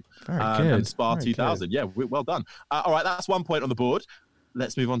Formula One. Very good. And Spa Very 2000. Good. Yeah, well done. All right, that's 1 point on the board.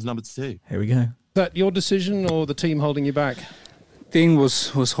 Let's move on to number 2. Here we go. Is that your decision or the team holding you back? Team was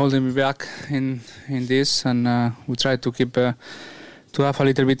holding me back in this, and we tried to keep to have a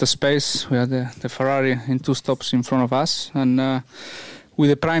little bit of space. We had the Ferrari in 2 stops in front of us, and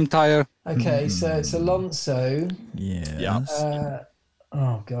with a prime tire. Okay, so it's Alonso. Yeah.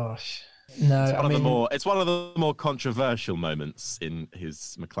 Oh gosh, no. It's one of the more controversial moments in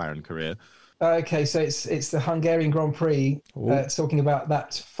his McLaren career. Okay, so it's the Hungarian Grand Prix. Talking about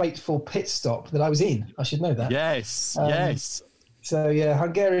that fateful pit stop that I was in. I should know that. Yes. So yeah,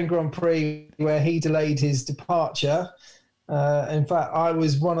 Hungarian Grand Prix where he delayed his departure. In fact, I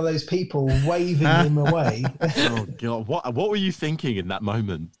was one of those people waving him away. Oh God, what were you thinking in that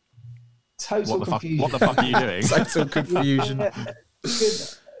moment? Total confusion. What the fuck are you doing? Total confusion.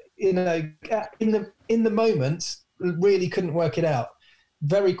 In the moment, really couldn't work it out.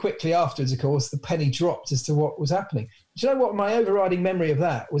 Very quickly afterwards, of course, the penny dropped as to what was happening. Do you know what my overriding memory of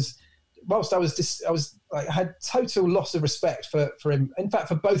that was? Whilst I had total loss of respect for him. In fact,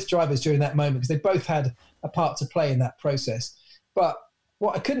 for both drivers during that moment, because they both had a part to play in that process. But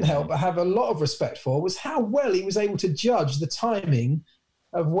what I couldn't help but have a lot of respect for was how well he was able to judge the timing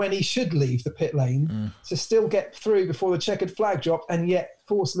of when he should leave the pit lane to still get through before the checkered flag dropped and yet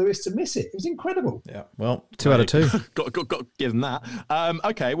force Lewis to miss it. It was incredible. Yeah, well, 2 out of 2. got to give him that.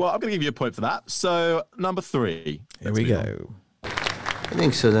 Okay, well, I'm going to give you a point for that. So, number 3. Here we go. I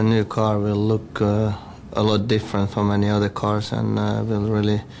think so. The new car will look a lot different from any other cars, and will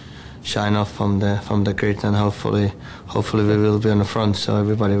really shine off from the grid, and hopefully we will be on the front, so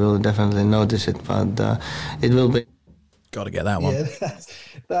everybody will definitely notice it. But it will be. Got to get that one. Yeah,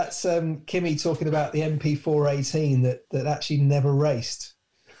 that's Kimi talking about the MP418 that actually never raced.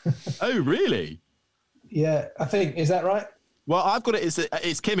 Oh, really? Yeah, I think, is that right? Well, I've got it.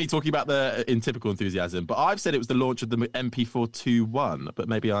 It's Kimi talking about in typical enthusiasm, but I've said it was the launch of the MP421. But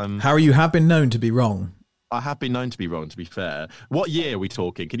maybe Harry, you have been known to be wrong. I have been known to be wrong. To be fair, what year are we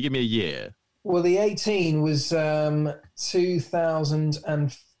talking? Can you give me a year? Well, the 18 was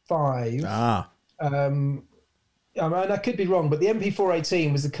 2005. I mean, I could be wrong, but the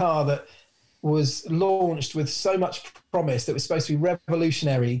MP418 was the car that was launched with so much promise that was supposed to be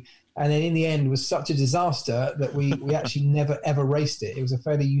revolutionary, and then in the end was such a disaster that we actually never ever raced it. It was a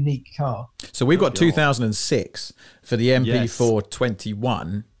fairly unique car. So we've got 2006 for the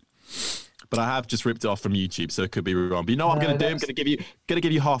MP421. But I have just ripped it off from YouTube, so it could be wrong. But you know what I'm going to do? I'm going to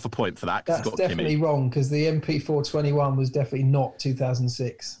give you half a point for that. That's definitely wrong, because the MP421 was definitely not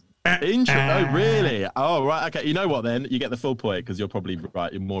 2006. Oh, really? Oh, right. Okay. You know what, then? You get the full point, because you're probably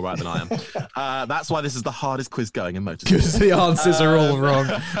right. You're more right than I am. That's why this is the hardest quiz going in motorsport. Because the answers are all wrong.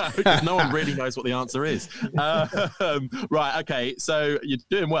 Because no one really knows what the answer is. Right. Okay. So you're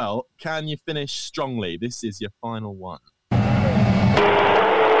doing well. Can you finish strongly? This is your final one.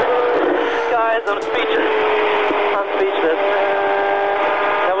 Guys, I'm speechless.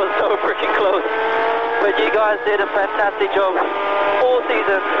 That was so freaking close. But you guys did a fantastic job all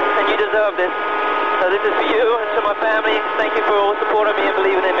season, and you deserve this. So this is for you and to my family. Thank you for all supporting me and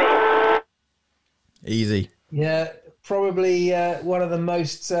believing in me. Easy. Yeah, probably one of the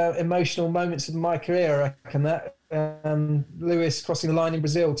most emotional moments of my career, I reckon that. Lewis crossing the line in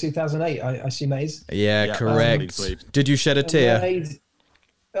Brazil, 2008, I assume that is. Yeah, correct. Did you shed a tear?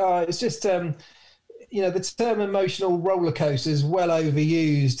 It's just... the term emotional roller coaster is well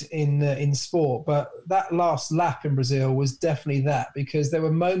overused in sport, but that last lap in Brazil was definitely that, because there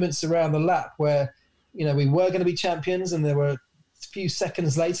were moments around the lap where, we were going to be champions, and there were a few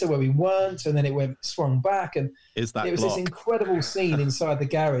seconds later where we weren't, and then it swung back, and it was this incredible scene inside the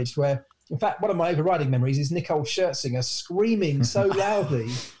garage where, in fact, one of my overriding memories is Nicole Scherzinger screaming so loudly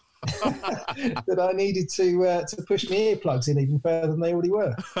that I needed to push my earplugs in even further than they already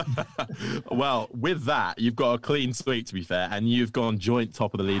were. Well, with that, you've got a clean sweep, to be fair, and you've gone joint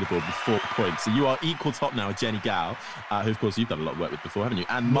top of the leaderboard with 4 points. So you are equal top now with Jenny Gow, who, of course, you've done a lot of work with before, haven't you?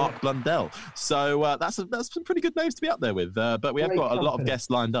 And Mark Blundell. So that's some pretty good names to be up there with. But we have got a lot of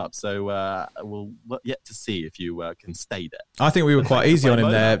guests lined up, so we'll yet to see if you can stay there. I think we were quite easy on him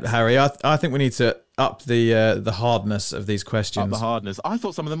there, Harry. I think we need to up the hardness of these questions. Up the hardness. I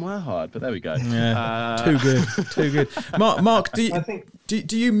thought some of them were hard, but there we go. Yeah, too good. Mark,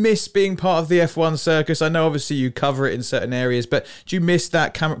 do you miss being part of the F1 circus? I know obviously you cover it in certain areas, but do you miss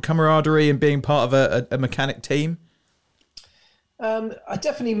that camaraderie and being part of a mechanic team? I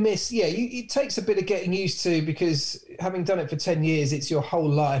definitely miss. Yeah, it takes a bit of getting used to, because having done it for 10 years, it's your whole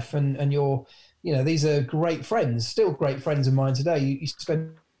life, and you're, these are great friends, still great friends of mine today. You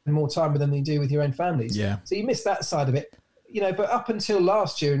spend more time with them than you do with your own families. Yeah. So you miss that side of it. But up until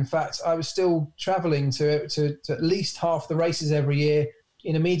last year, in fact, I was still traveling to at least half the races every year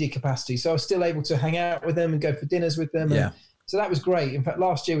in a media capacity. So I was still able to hang out with them and go for dinners with them. Yeah. And so that was great. In fact,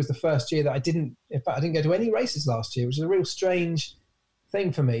 last year was the first year that I didn't go to any races last year, which was a real strange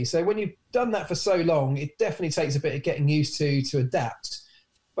thing for me. So when you've done that for so long, it definitely takes a bit of getting used to adapt.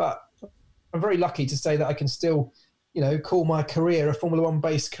 But I'm very lucky to say that I can still, call my career a Formula One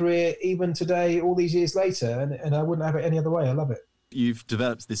based career even today, all these years later, and I wouldn't have it any other way. I love it. You've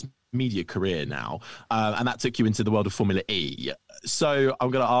developed this media career now, and that took you into the world of Formula E. So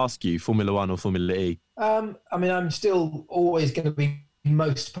I'm going to ask you, Formula One or Formula E? I'm still always going to be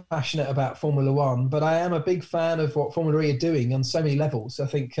most passionate about Formula One, but I am a big fan of what Formula E are doing on so many levels. I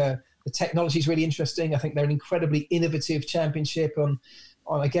think the technology is really interesting. I think they're an incredibly innovative championship on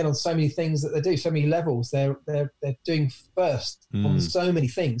so many things that they do, so many levels. They're doing first on so many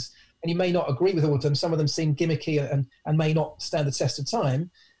things, and you may not agree with all of them. Some of them seem gimmicky and may not stand the test of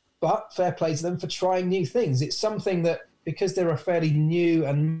time, but fair play to them for trying new things. It's something that, because they're a fairly new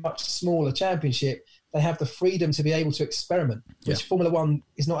and much smaller championship, they have the freedom to be able to experiment, which Formula One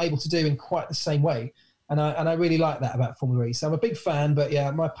is not able to do in quite the same way. And I really like that about Formula E. So I'm a big fan, but yeah,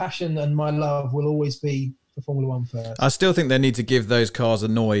 my passion and my love will always be for Formula One first. I still think they need to give those cars a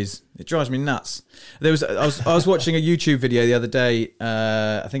noise. It drives me nuts. I was watching a YouTube video the other day.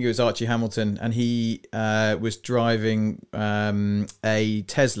 I think it was Archie Hamilton, and he was driving a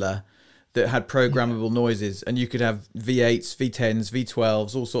Tesla that had programmable noises, and you could have V8s, V10s,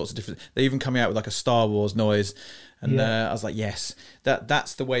 V12s, all sorts of different. They even coming out with like a Star Wars noise, and I was like, yes,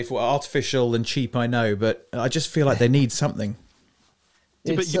 that's the way for artificial and cheap. I know, but I just feel like they need something.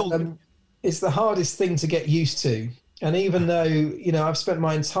 It's the hardest thing to get used to. And even though, I've spent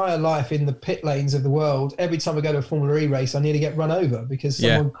my entire life in the pit lanes of the world, every time I go to a Formula E race, I nearly get run over because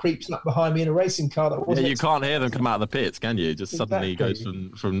someone creeps up behind me in a racing car that wasn't. You can't hear them come out of the pits, can you? Just suddenly goes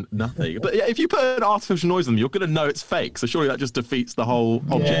from nothing. But yeah, if you put an artificial noise on them, you're going to know it's fake. So surely that just defeats the whole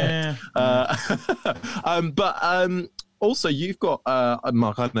object. Also, you've got,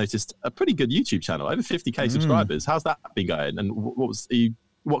 Mark, I've noticed a pretty good YouTube channel, over 50k subscribers. How's that been going? And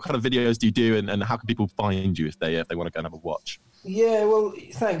what kind of videos do you do, and how can people find you if they want to go and have a watch? Yeah, well,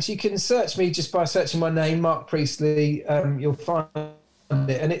 thanks. You can search me just by searching my name, Marc Priestley. You'll find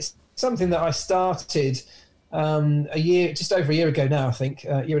it. And it's something that I started just over a year ago now, I think,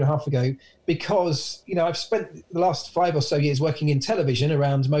 a year and a half ago, because, I've spent the last 5 or so years working in television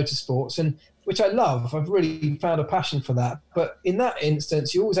around motorsports, and which I love. I've really found a passion for that. But in that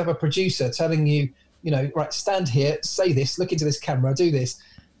instance, you always have a producer telling you, right, stand here, say this, look into this camera, do this,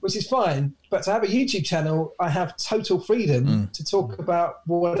 which is fine. But to have a YouTube channel, I have total freedom to talk about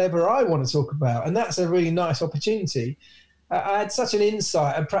whatever I want to talk about. And that's a really nice opportunity. I had such an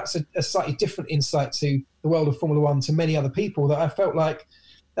insight, and perhaps a slightly different insight to the world of Formula One to many other people, that I felt like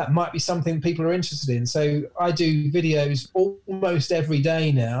that might be something people are interested in. So I do videos almost every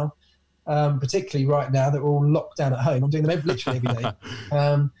day now, particularly right now that we're all locked down at home. I'm doing them literally every day.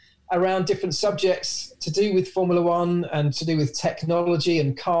 Around different subjects to do with Formula One and to do with technology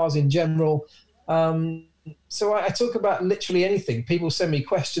and cars in general. So I talk about literally anything. People send me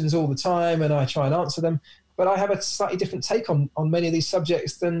questions all the time and I try and answer them. But I have a slightly different take on many of these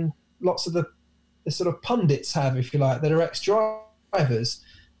subjects than lots of the sort of pundits have, if you like, that are ex-drivers,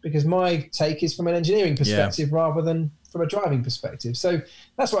 because my take is from an engineering perspective rather than from a driving perspective. So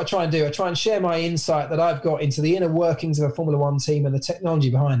that's what I try and do. I try and share my insight that I've got into the inner workings of a Formula One team and the technology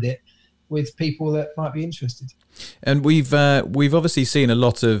behind it with people that might be interested. And we've obviously seen a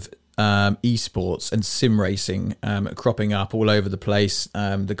lot of esports and sim racing cropping up all over the place.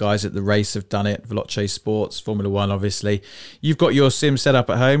 The guys at the race have done it, Veloce Sports, Formula One, obviously. You've got your sim set up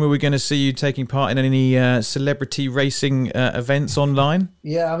at home. Are we going to see you taking part in any celebrity racing events online?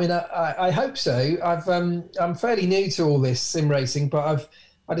 Yeah, I mean, I hope so. I'm fairly new to all this sim racing, but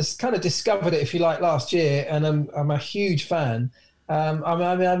I just kind of discovered it, if you like, last year, and I'm a huge fan. I'm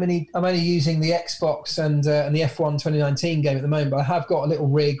only using the Xbox and the F1 2019 game at the moment, but I have got a little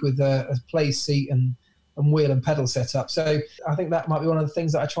rig with a play seat and wheel and pedal set up. So I think that might be one of the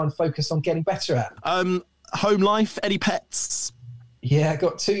things that I try and focus on getting better at. Home life, any pets? Yeah, I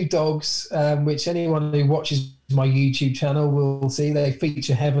got 2 dogs, which anyone who watches my YouTube channel will see. They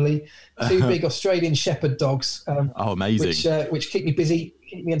feature heavily. 2 big Australian Shepherd dogs. Amazing. Which keep me busy,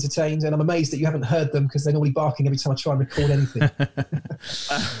 keep me entertained, and I'm amazed that you haven't heard them because they're normally barking every time I try and record anything.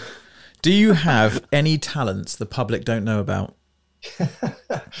 Do you have any talents the public don't know about?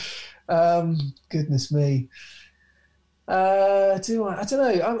 Goodness me. Do I? I don't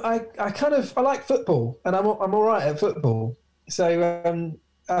know. I like football, and I'm all right at football. So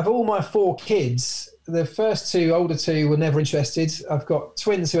of all my 4 kids, the first 2, older 2, were never interested. I've got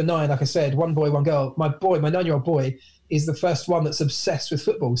twins who are 9, like I said, 1 boy, 1 girl. My 9-year-old boy is the first one that's obsessed with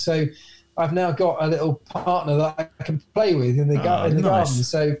football. So I've now got a little partner that I can play with in the garden.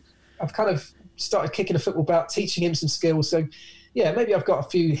 So I've kind of started kicking a football about, teaching him some skills. So yeah, maybe I've got a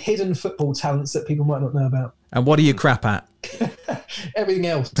few hidden football talents that people might not know about. And what are you crap at? Everything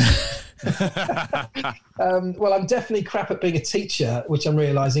else. Well, I'm definitely crap at being a teacher, which I'm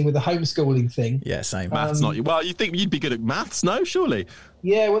realising with the homeschooling thing. Yeah, same. Maths not you. Well, you think you'd be good at maths? No, surely.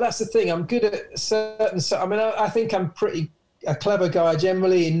 Yeah, well, that's the thing. I'm good at certain. I mean, I think I'm pretty a clever guy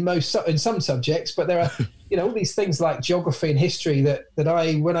generally in some subjects, but there are, all these things like geography and history that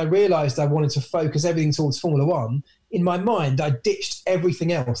when I realised I wanted to focus everything towards Formula One, in my mind I ditched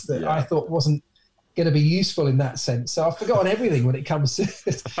everything else that I thought wasn't going to be useful in that sense. So I've forgotten everything when it comes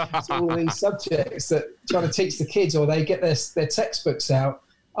to all these subjects that trying to teach the kids, or they get their textbooks out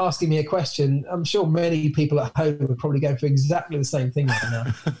asking me a question. I'm sure many people at home are probably going through exactly the same thing right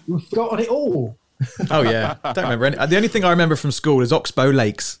now. We've forgotten it all. Oh yeah, don't remember any. The only thing I remember from school is Oxbow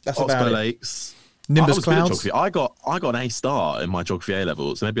Lakes. That's Oxbow about Lakes. Nimbus Clouds. I got an A star in my geography A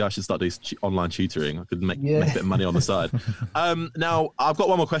level, so maybe I should start doing online tutoring. I could make a bit of money on the side. Now, I've got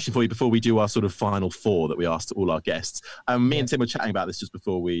one more question for you before we do our sort of final four that we asked all our guests. Me and Tim were chatting about this just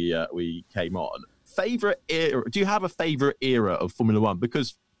before we came on. Favorite era? Do you have a favorite era of Formula One?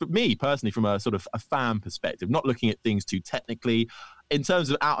 Because for me personally, from a sort of a fan perspective, not looking at things too technically, in terms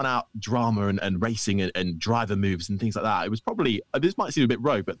of out-and-out drama and racing and driver moves and things like that, it was probably, this might seem a bit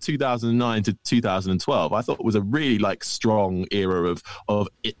rogue, but 2009 to 2012, I thought was a really strong era of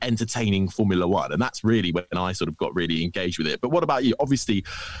entertaining Formula One. And that's really when I sort of got really engaged with it. But what about you? Obviously,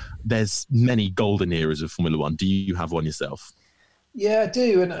 there's many golden eras of Formula One. Do you have one yourself? Yeah, I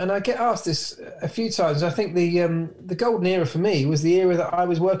do, and I get asked this a few times. I think the golden era for me was the era that I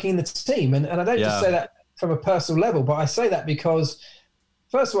was working in the team, and I don't just say that from a personal level, but I say that because,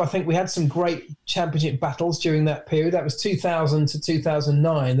 first of all, I think we had some great championship battles during that period. That was 2000 to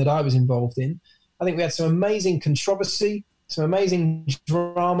 2009 that I was involved in. I think we had some amazing controversy, some amazing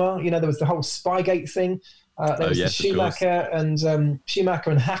drama. There was the whole Spygate thing. There was the Schumacher and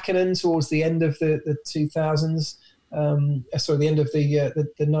Hakkinen towards the end of the 2000s. The end of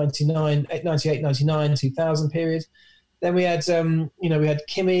the 98, 99, 2000 period. Then we had, we had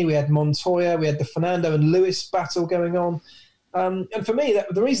Kimi, we had Montoya, we had the Fernando and Lewis battle going on. And for me,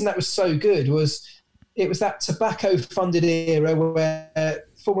 the reason that was so good was it was that tobacco-funded era where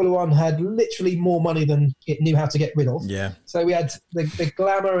Formula One had literally more money than it knew how to get rid of. Yeah. So we had the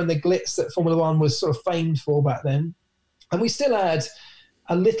glamour and the glitz that Formula One was sort of famed for back then. And we still had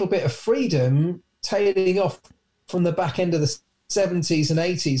a little bit of freedom tailing off from the back end of the 70s and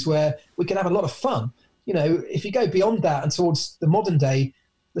 80s where we could have a lot of fun. If you go beyond that and towards the modern day,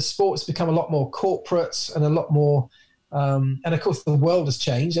 the sport's become a lot more corporate and a lot more... and of course, the world has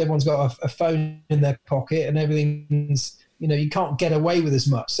changed. Everyone's got a phone in their pocket and everything's, you can't get away with as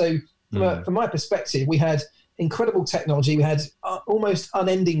much. So from my perspective, we had incredible technology. We had almost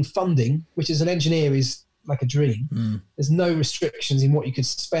unending funding, which as an engineer is like a dream. There's no restrictions in what you could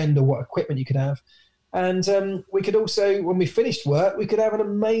spend or what equipment you could have. And we could also, when we finished work, we could have an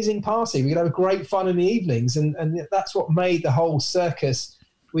amazing party. We could have great fun in the evenings. And that's what made the whole circus.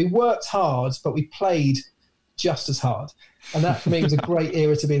 We worked hard, but we played just as hard. And that for me was a great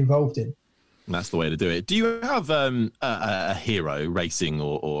era to be involved in. That's the way to do it. Do you have a hero, racing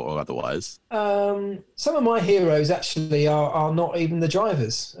or otherwise? Some of my heroes actually are not even the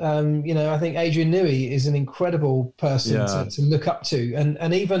drivers. I think Adrian Newey is an incredible person to look up to.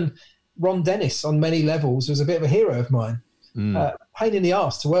 And even Ron Dennis on many levels was a bit of a hero of mine. Pain in the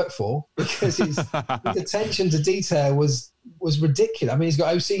arse to work for because his attention to detail was ridiculous. I mean, he's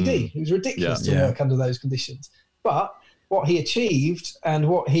got OCD. It was ridiculous to work under those conditions. But what he achieved and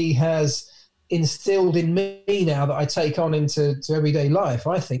what he has instilled in me now that I take on into everyday life,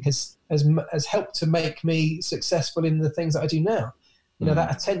 I think has helped to make me successful in the things that I do now.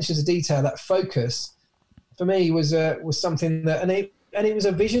 That attention to detail, that focus, for me was something that, and he was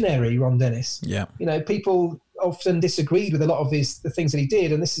a visionary, Ron Dennis. Yeah. People often disagreed with a lot of the things that he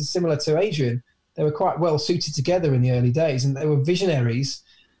did, and this is similar to Adrian. They were quite well suited together in the early days, and they were visionaries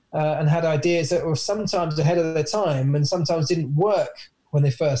and had ideas that were sometimes ahead of their time and sometimes didn't work when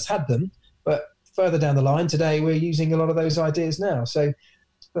they first had them. But further down the line, today we're using a lot of those ideas now. So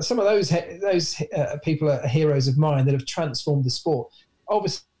but some of those people are heroes of mine that have transformed the sport.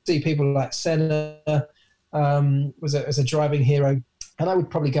 Obviously, people like Senna was a driving hero. And I would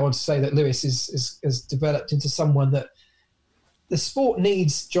probably go on to say that Lewis has developed into someone that the sport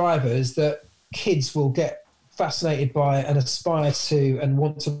needs drivers that kids will get fascinated by and aspire to and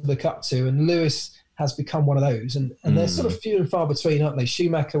want to look up to. And Lewis has become one of those. And they're sort of few and far between, aren't they?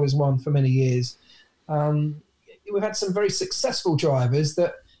 Schumacher was one for many years. We've had some very successful drivers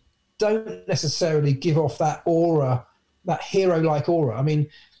that don't necessarily give off that aura, that hero-like aura. I mean,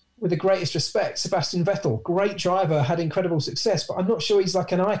 with the greatest respect, Sebastian Vettel, great driver, had incredible success, but I'm not sure he's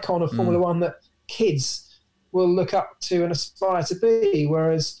like an icon of Formula One that kids will look up to and aspire to be.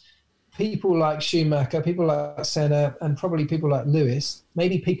 Whereas people like Schumacher, people like Senna, and probably people like Lewis,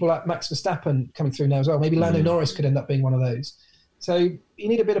 maybe people like Max Verstappen coming through now as well. Maybe Lando Norris could end up being one of those. So you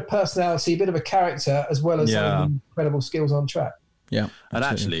need a bit of personality, a bit of a character, as well as having incredible skills on track. Yeah. And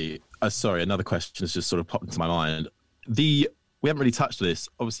actually, sorry, another question has just sort of popped into my mind. We haven't really touched on this.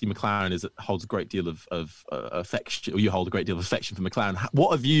 Obviously, McLaren holds a great deal of affection, or you hold a great deal of affection for McLaren.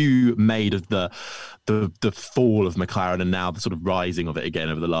 What have you made of the fall of McLaren and now the sort of rising of it again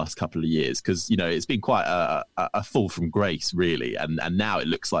over the last couple of years? Because, you know, it's been quite a fall from grace, really. And now it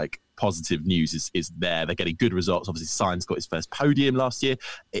looks like positive news is there. They're getting good results. Obviously, Sainz got his first podium last year.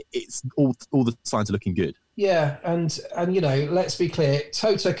 It's all the signs are looking good. Yeah, and you know, let's be clear,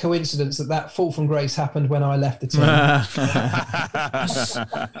 total coincidence that fall from grace happened when I left the team.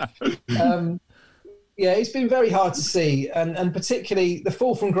 Yeah, it's been very hard to see, and particularly the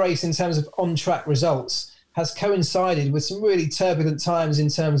fall from grace in terms of on-track results has coincided with some really turbulent times in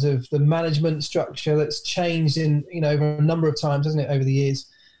terms of the management structure that's changed over a number of times, hasn't it, over the years.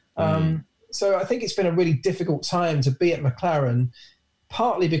 So I think it's been a really difficult time to be at McLaren,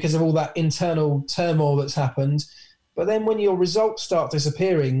 partly because of all that internal turmoil that's happened. But then when your results start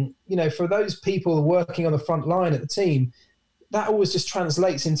disappearing, you know, for those people working on the front line at the team, that always just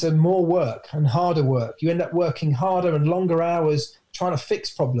translates into more work and harder work. You end up working harder and longer hours trying to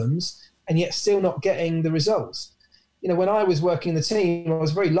fix problems and yet still not getting the results. You know, when I was working the team, I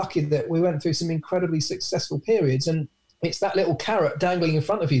was very lucky that we went through some incredibly successful periods, and it's that little carrot dangling in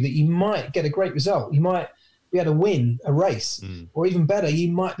front of you that you might get a great result. You might be able to win a race, or even better,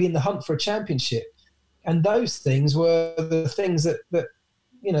 you might be in the hunt for a championship. And those things were the things that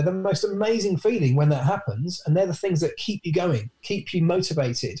you know, the most amazing feeling when that happens. And they're the things that keep you going, keep you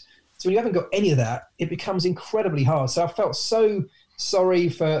motivated. So when you haven't got any of that, it becomes incredibly hard. So I felt so sorry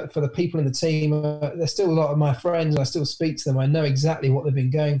for the people in the team. There's still a lot of my friends, and I still speak to them. I know exactly what they've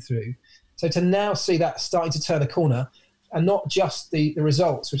been going through. So to now see that starting to turn a corner, and not just the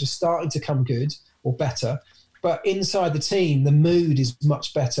results, which are starting to come good or better, but inside the team, the mood is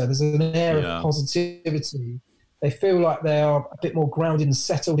much better. There's an air of positivity. They feel like they are a bit more grounded and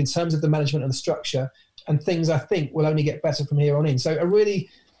settled in terms of the management and the structure, and things, I think, will only get better from here on in. So a really,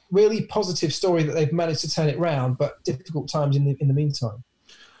 really positive story that they've managed to turn it round, but difficult times in the meantime.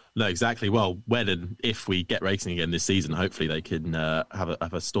 No, exactly. Well, when and if we get racing again this season, hopefully they can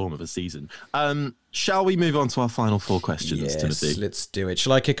have a storm of a season. Shall we move on to our final four questions, Timothy? Yes, let's do it.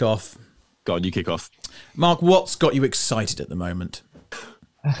 Shall I kick off? Go on, you kick off. Mark, what's got you excited at the moment?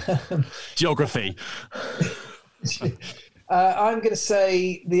 Geography. I'm going to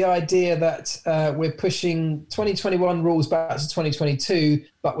say the idea that we're pushing 2021 rules back to 2022,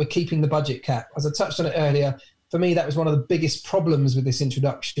 but we're keeping the budget cap. As I touched on it earlier, for me, that was one of the biggest problems with this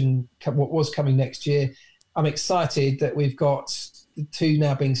introduction, what was coming next year. I'm excited that we've got the two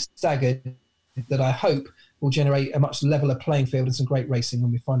now being staggered, that I hope will generate a much leveler playing field and some great racing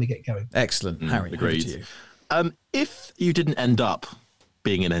when we finally get going. Excellent. Harry, agreed. To you. If you didn't end up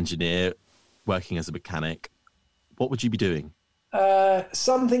being an engineer, working as a mechanic, what would you be doing?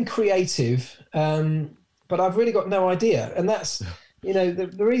 Something creative, but I've really got no idea. And that's, you know,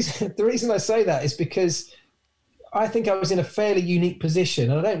 the reason I say that is because I think I was in a fairly unique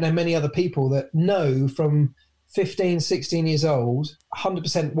position. And I don't know many other people that know from 15, 16 years old,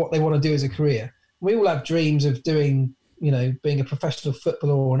 100% what they want to do as a career. We all have dreams of doing, you know, being a professional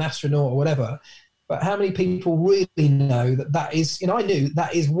footballer or an astronaut or whatever. But how many people really know that is, you know, I knew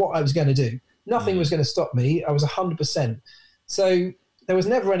that is what I was going to do. Nothing was going to stop me. I was 100%. So there was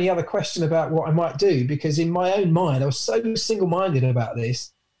never any other question about what I might do, because in my own mind, I was so single-minded about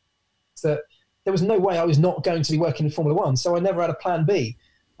this that there was no way I was not going to be working in Formula One. So I never had a plan B.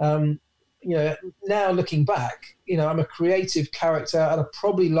 You know, now looking back, you know, I'm a creative character, and I'd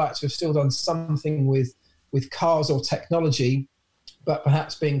probably like to have still done something with cars or technology, but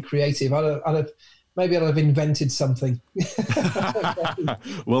perhaps being creative, I'd have invented something.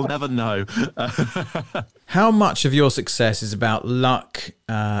 We'll never know. How much of your success is about luck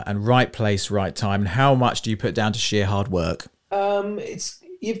and right place, right time, and how much do you put down to sheer hard work?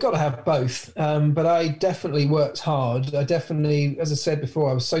 You've got to have both, but I definitely worked hard. I definitely, as I said before,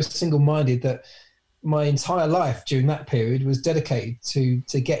 I was so single-minded that my entire life during that period was dedicated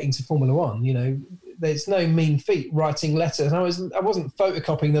to getting to Formula One. You know, there's no mean feat writing letters. I wasn't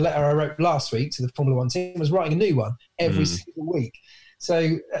photocopying the letter I wrote last week to the Formula One team. I was writing a new one every single week.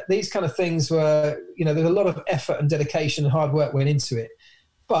 So these kind of things were, you know, there's a lot of effort and dedication and hard work went into it.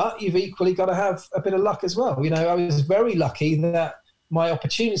 But you've equally got to have a bit of luck as well. You know, I was very lucky that my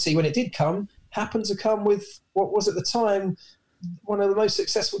opportunity, when it did come, happened to come with what was at the time one of the most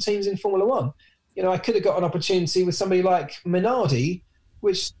successful teams in Formula One. You know, I could have got an opportunity with somebody like Minardi,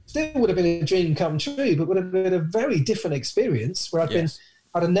 which still would have been a dream come true, but would have been a very different experience where I'd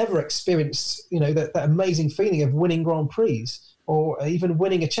have never experienced, you know, that amazing feeling of winning Grand Prix or even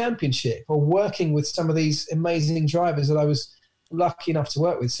winning a championship or working with some of these amazing drivers that I was lucky enough to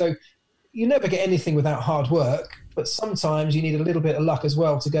work with. So you never get anything without hard work, but sometimes you need a little bit of luck as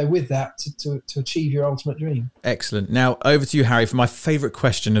well to go with that to achieve your ultimate dream. Excellent. Now over to you, Harry, for my favourite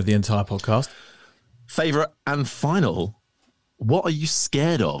question of the entire podcast. Favourite and final. What are you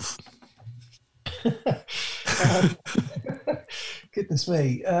scared of? Goodness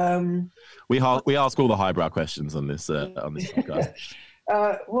me. We ask all the highbrow questions on this podcast.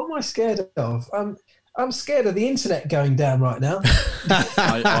 What am I scared of? I'm scared of the internet going down right now.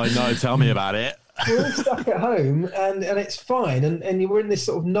 I know. Tell me about it. We're all stuck at home, and it's fine. And we're in this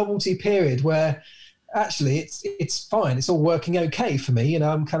sort of novelty period where actually it's fine. It's all working okay for me. You know,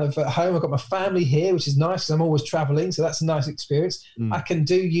 I'm kind of at home. I've got my family here, which is nice. I'm always traveling, so that's a nice experience. I can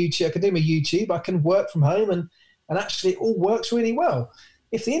do YouTube. I can do my YouTube. I can work from home, and actually it all works really well.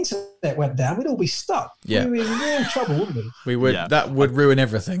 If the internet went down, we'd all be stuck. Yeah. We'd be in real trouble, wouldn't we? We would. Yeah. That would ruin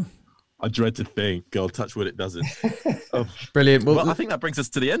everything. I dread to think. God, touch wood, it doesn't. Oh. Brilliant. Well, I think that brings us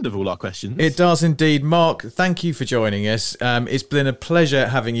to the end of all our questions. It does indeed. Marc, thank you for joining us. It's been a pleasure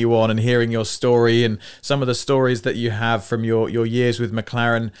having you on and hearing your story and some of the stories that you have from your years with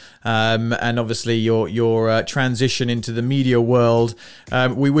McLaren, and obviously your transition into the media world.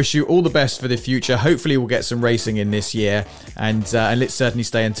 We wish you all the best for the future. Hopefully we'll get some racing in this year, and let's certainly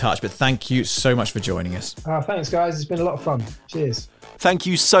stay in touch. But thank you so much for joining us. Thanks, guys. It's been a lot of fun. Cheers. Thank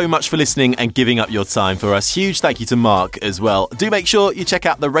you so much for listening and giving up your time for us. Huge thank you to Marc as well. Do make sure you check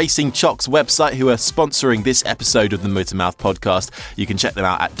out the Racing Chocks website, who are sponsoring this episode of the Motormouth podcast. You can check them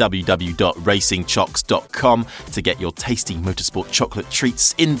out at www.racingchocks.com to get your tasty motorsport chocolate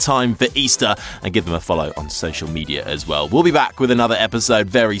treats in time for Easter, and give them a follow on social media as well. We'll be back with another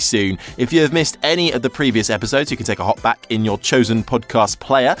episode very soon. If you have missed any of the previous episodes, you can take a hop back in your chosen podcast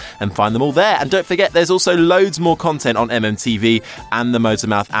player and find them all there. And don't forget, there's also loads more content on MMTV and the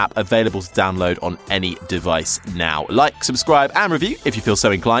Motormouth app available to download on any device now. Like, subscribe and review if you feel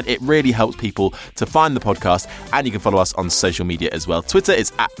so inclined. It really helps people to find the podcast, and you can follow us on social media as well. Twitter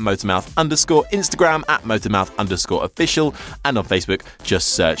is @Motormouth_, Instagram @Motormouth_official, and on Facebook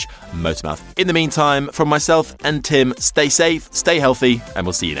just search Motormouth. In the meantime, from myself and Tim, stay safe, stay healthy, and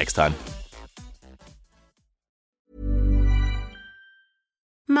we'll see you next time.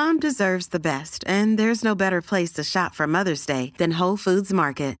 Mom deserves the best, and there's no better place to shop for Mother's Day than Whole Foods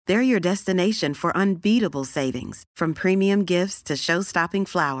Market. They're your destination for unbeatable savings, from premium gifts to show-stopping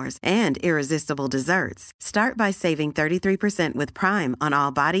flowers and irresistible desserts. Start by saving 33% with Prime on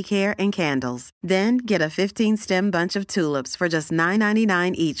all body care and candles. Then get a 15-stem bunch of tulips for just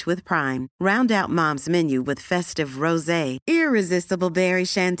 $9.99 each with Prime. Round out Mom's menu with festive rosé, irresistible berry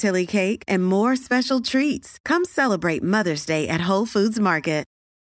chantilly cake, and more special treats. Come celebrate Mother's Day at Whole Foods Market.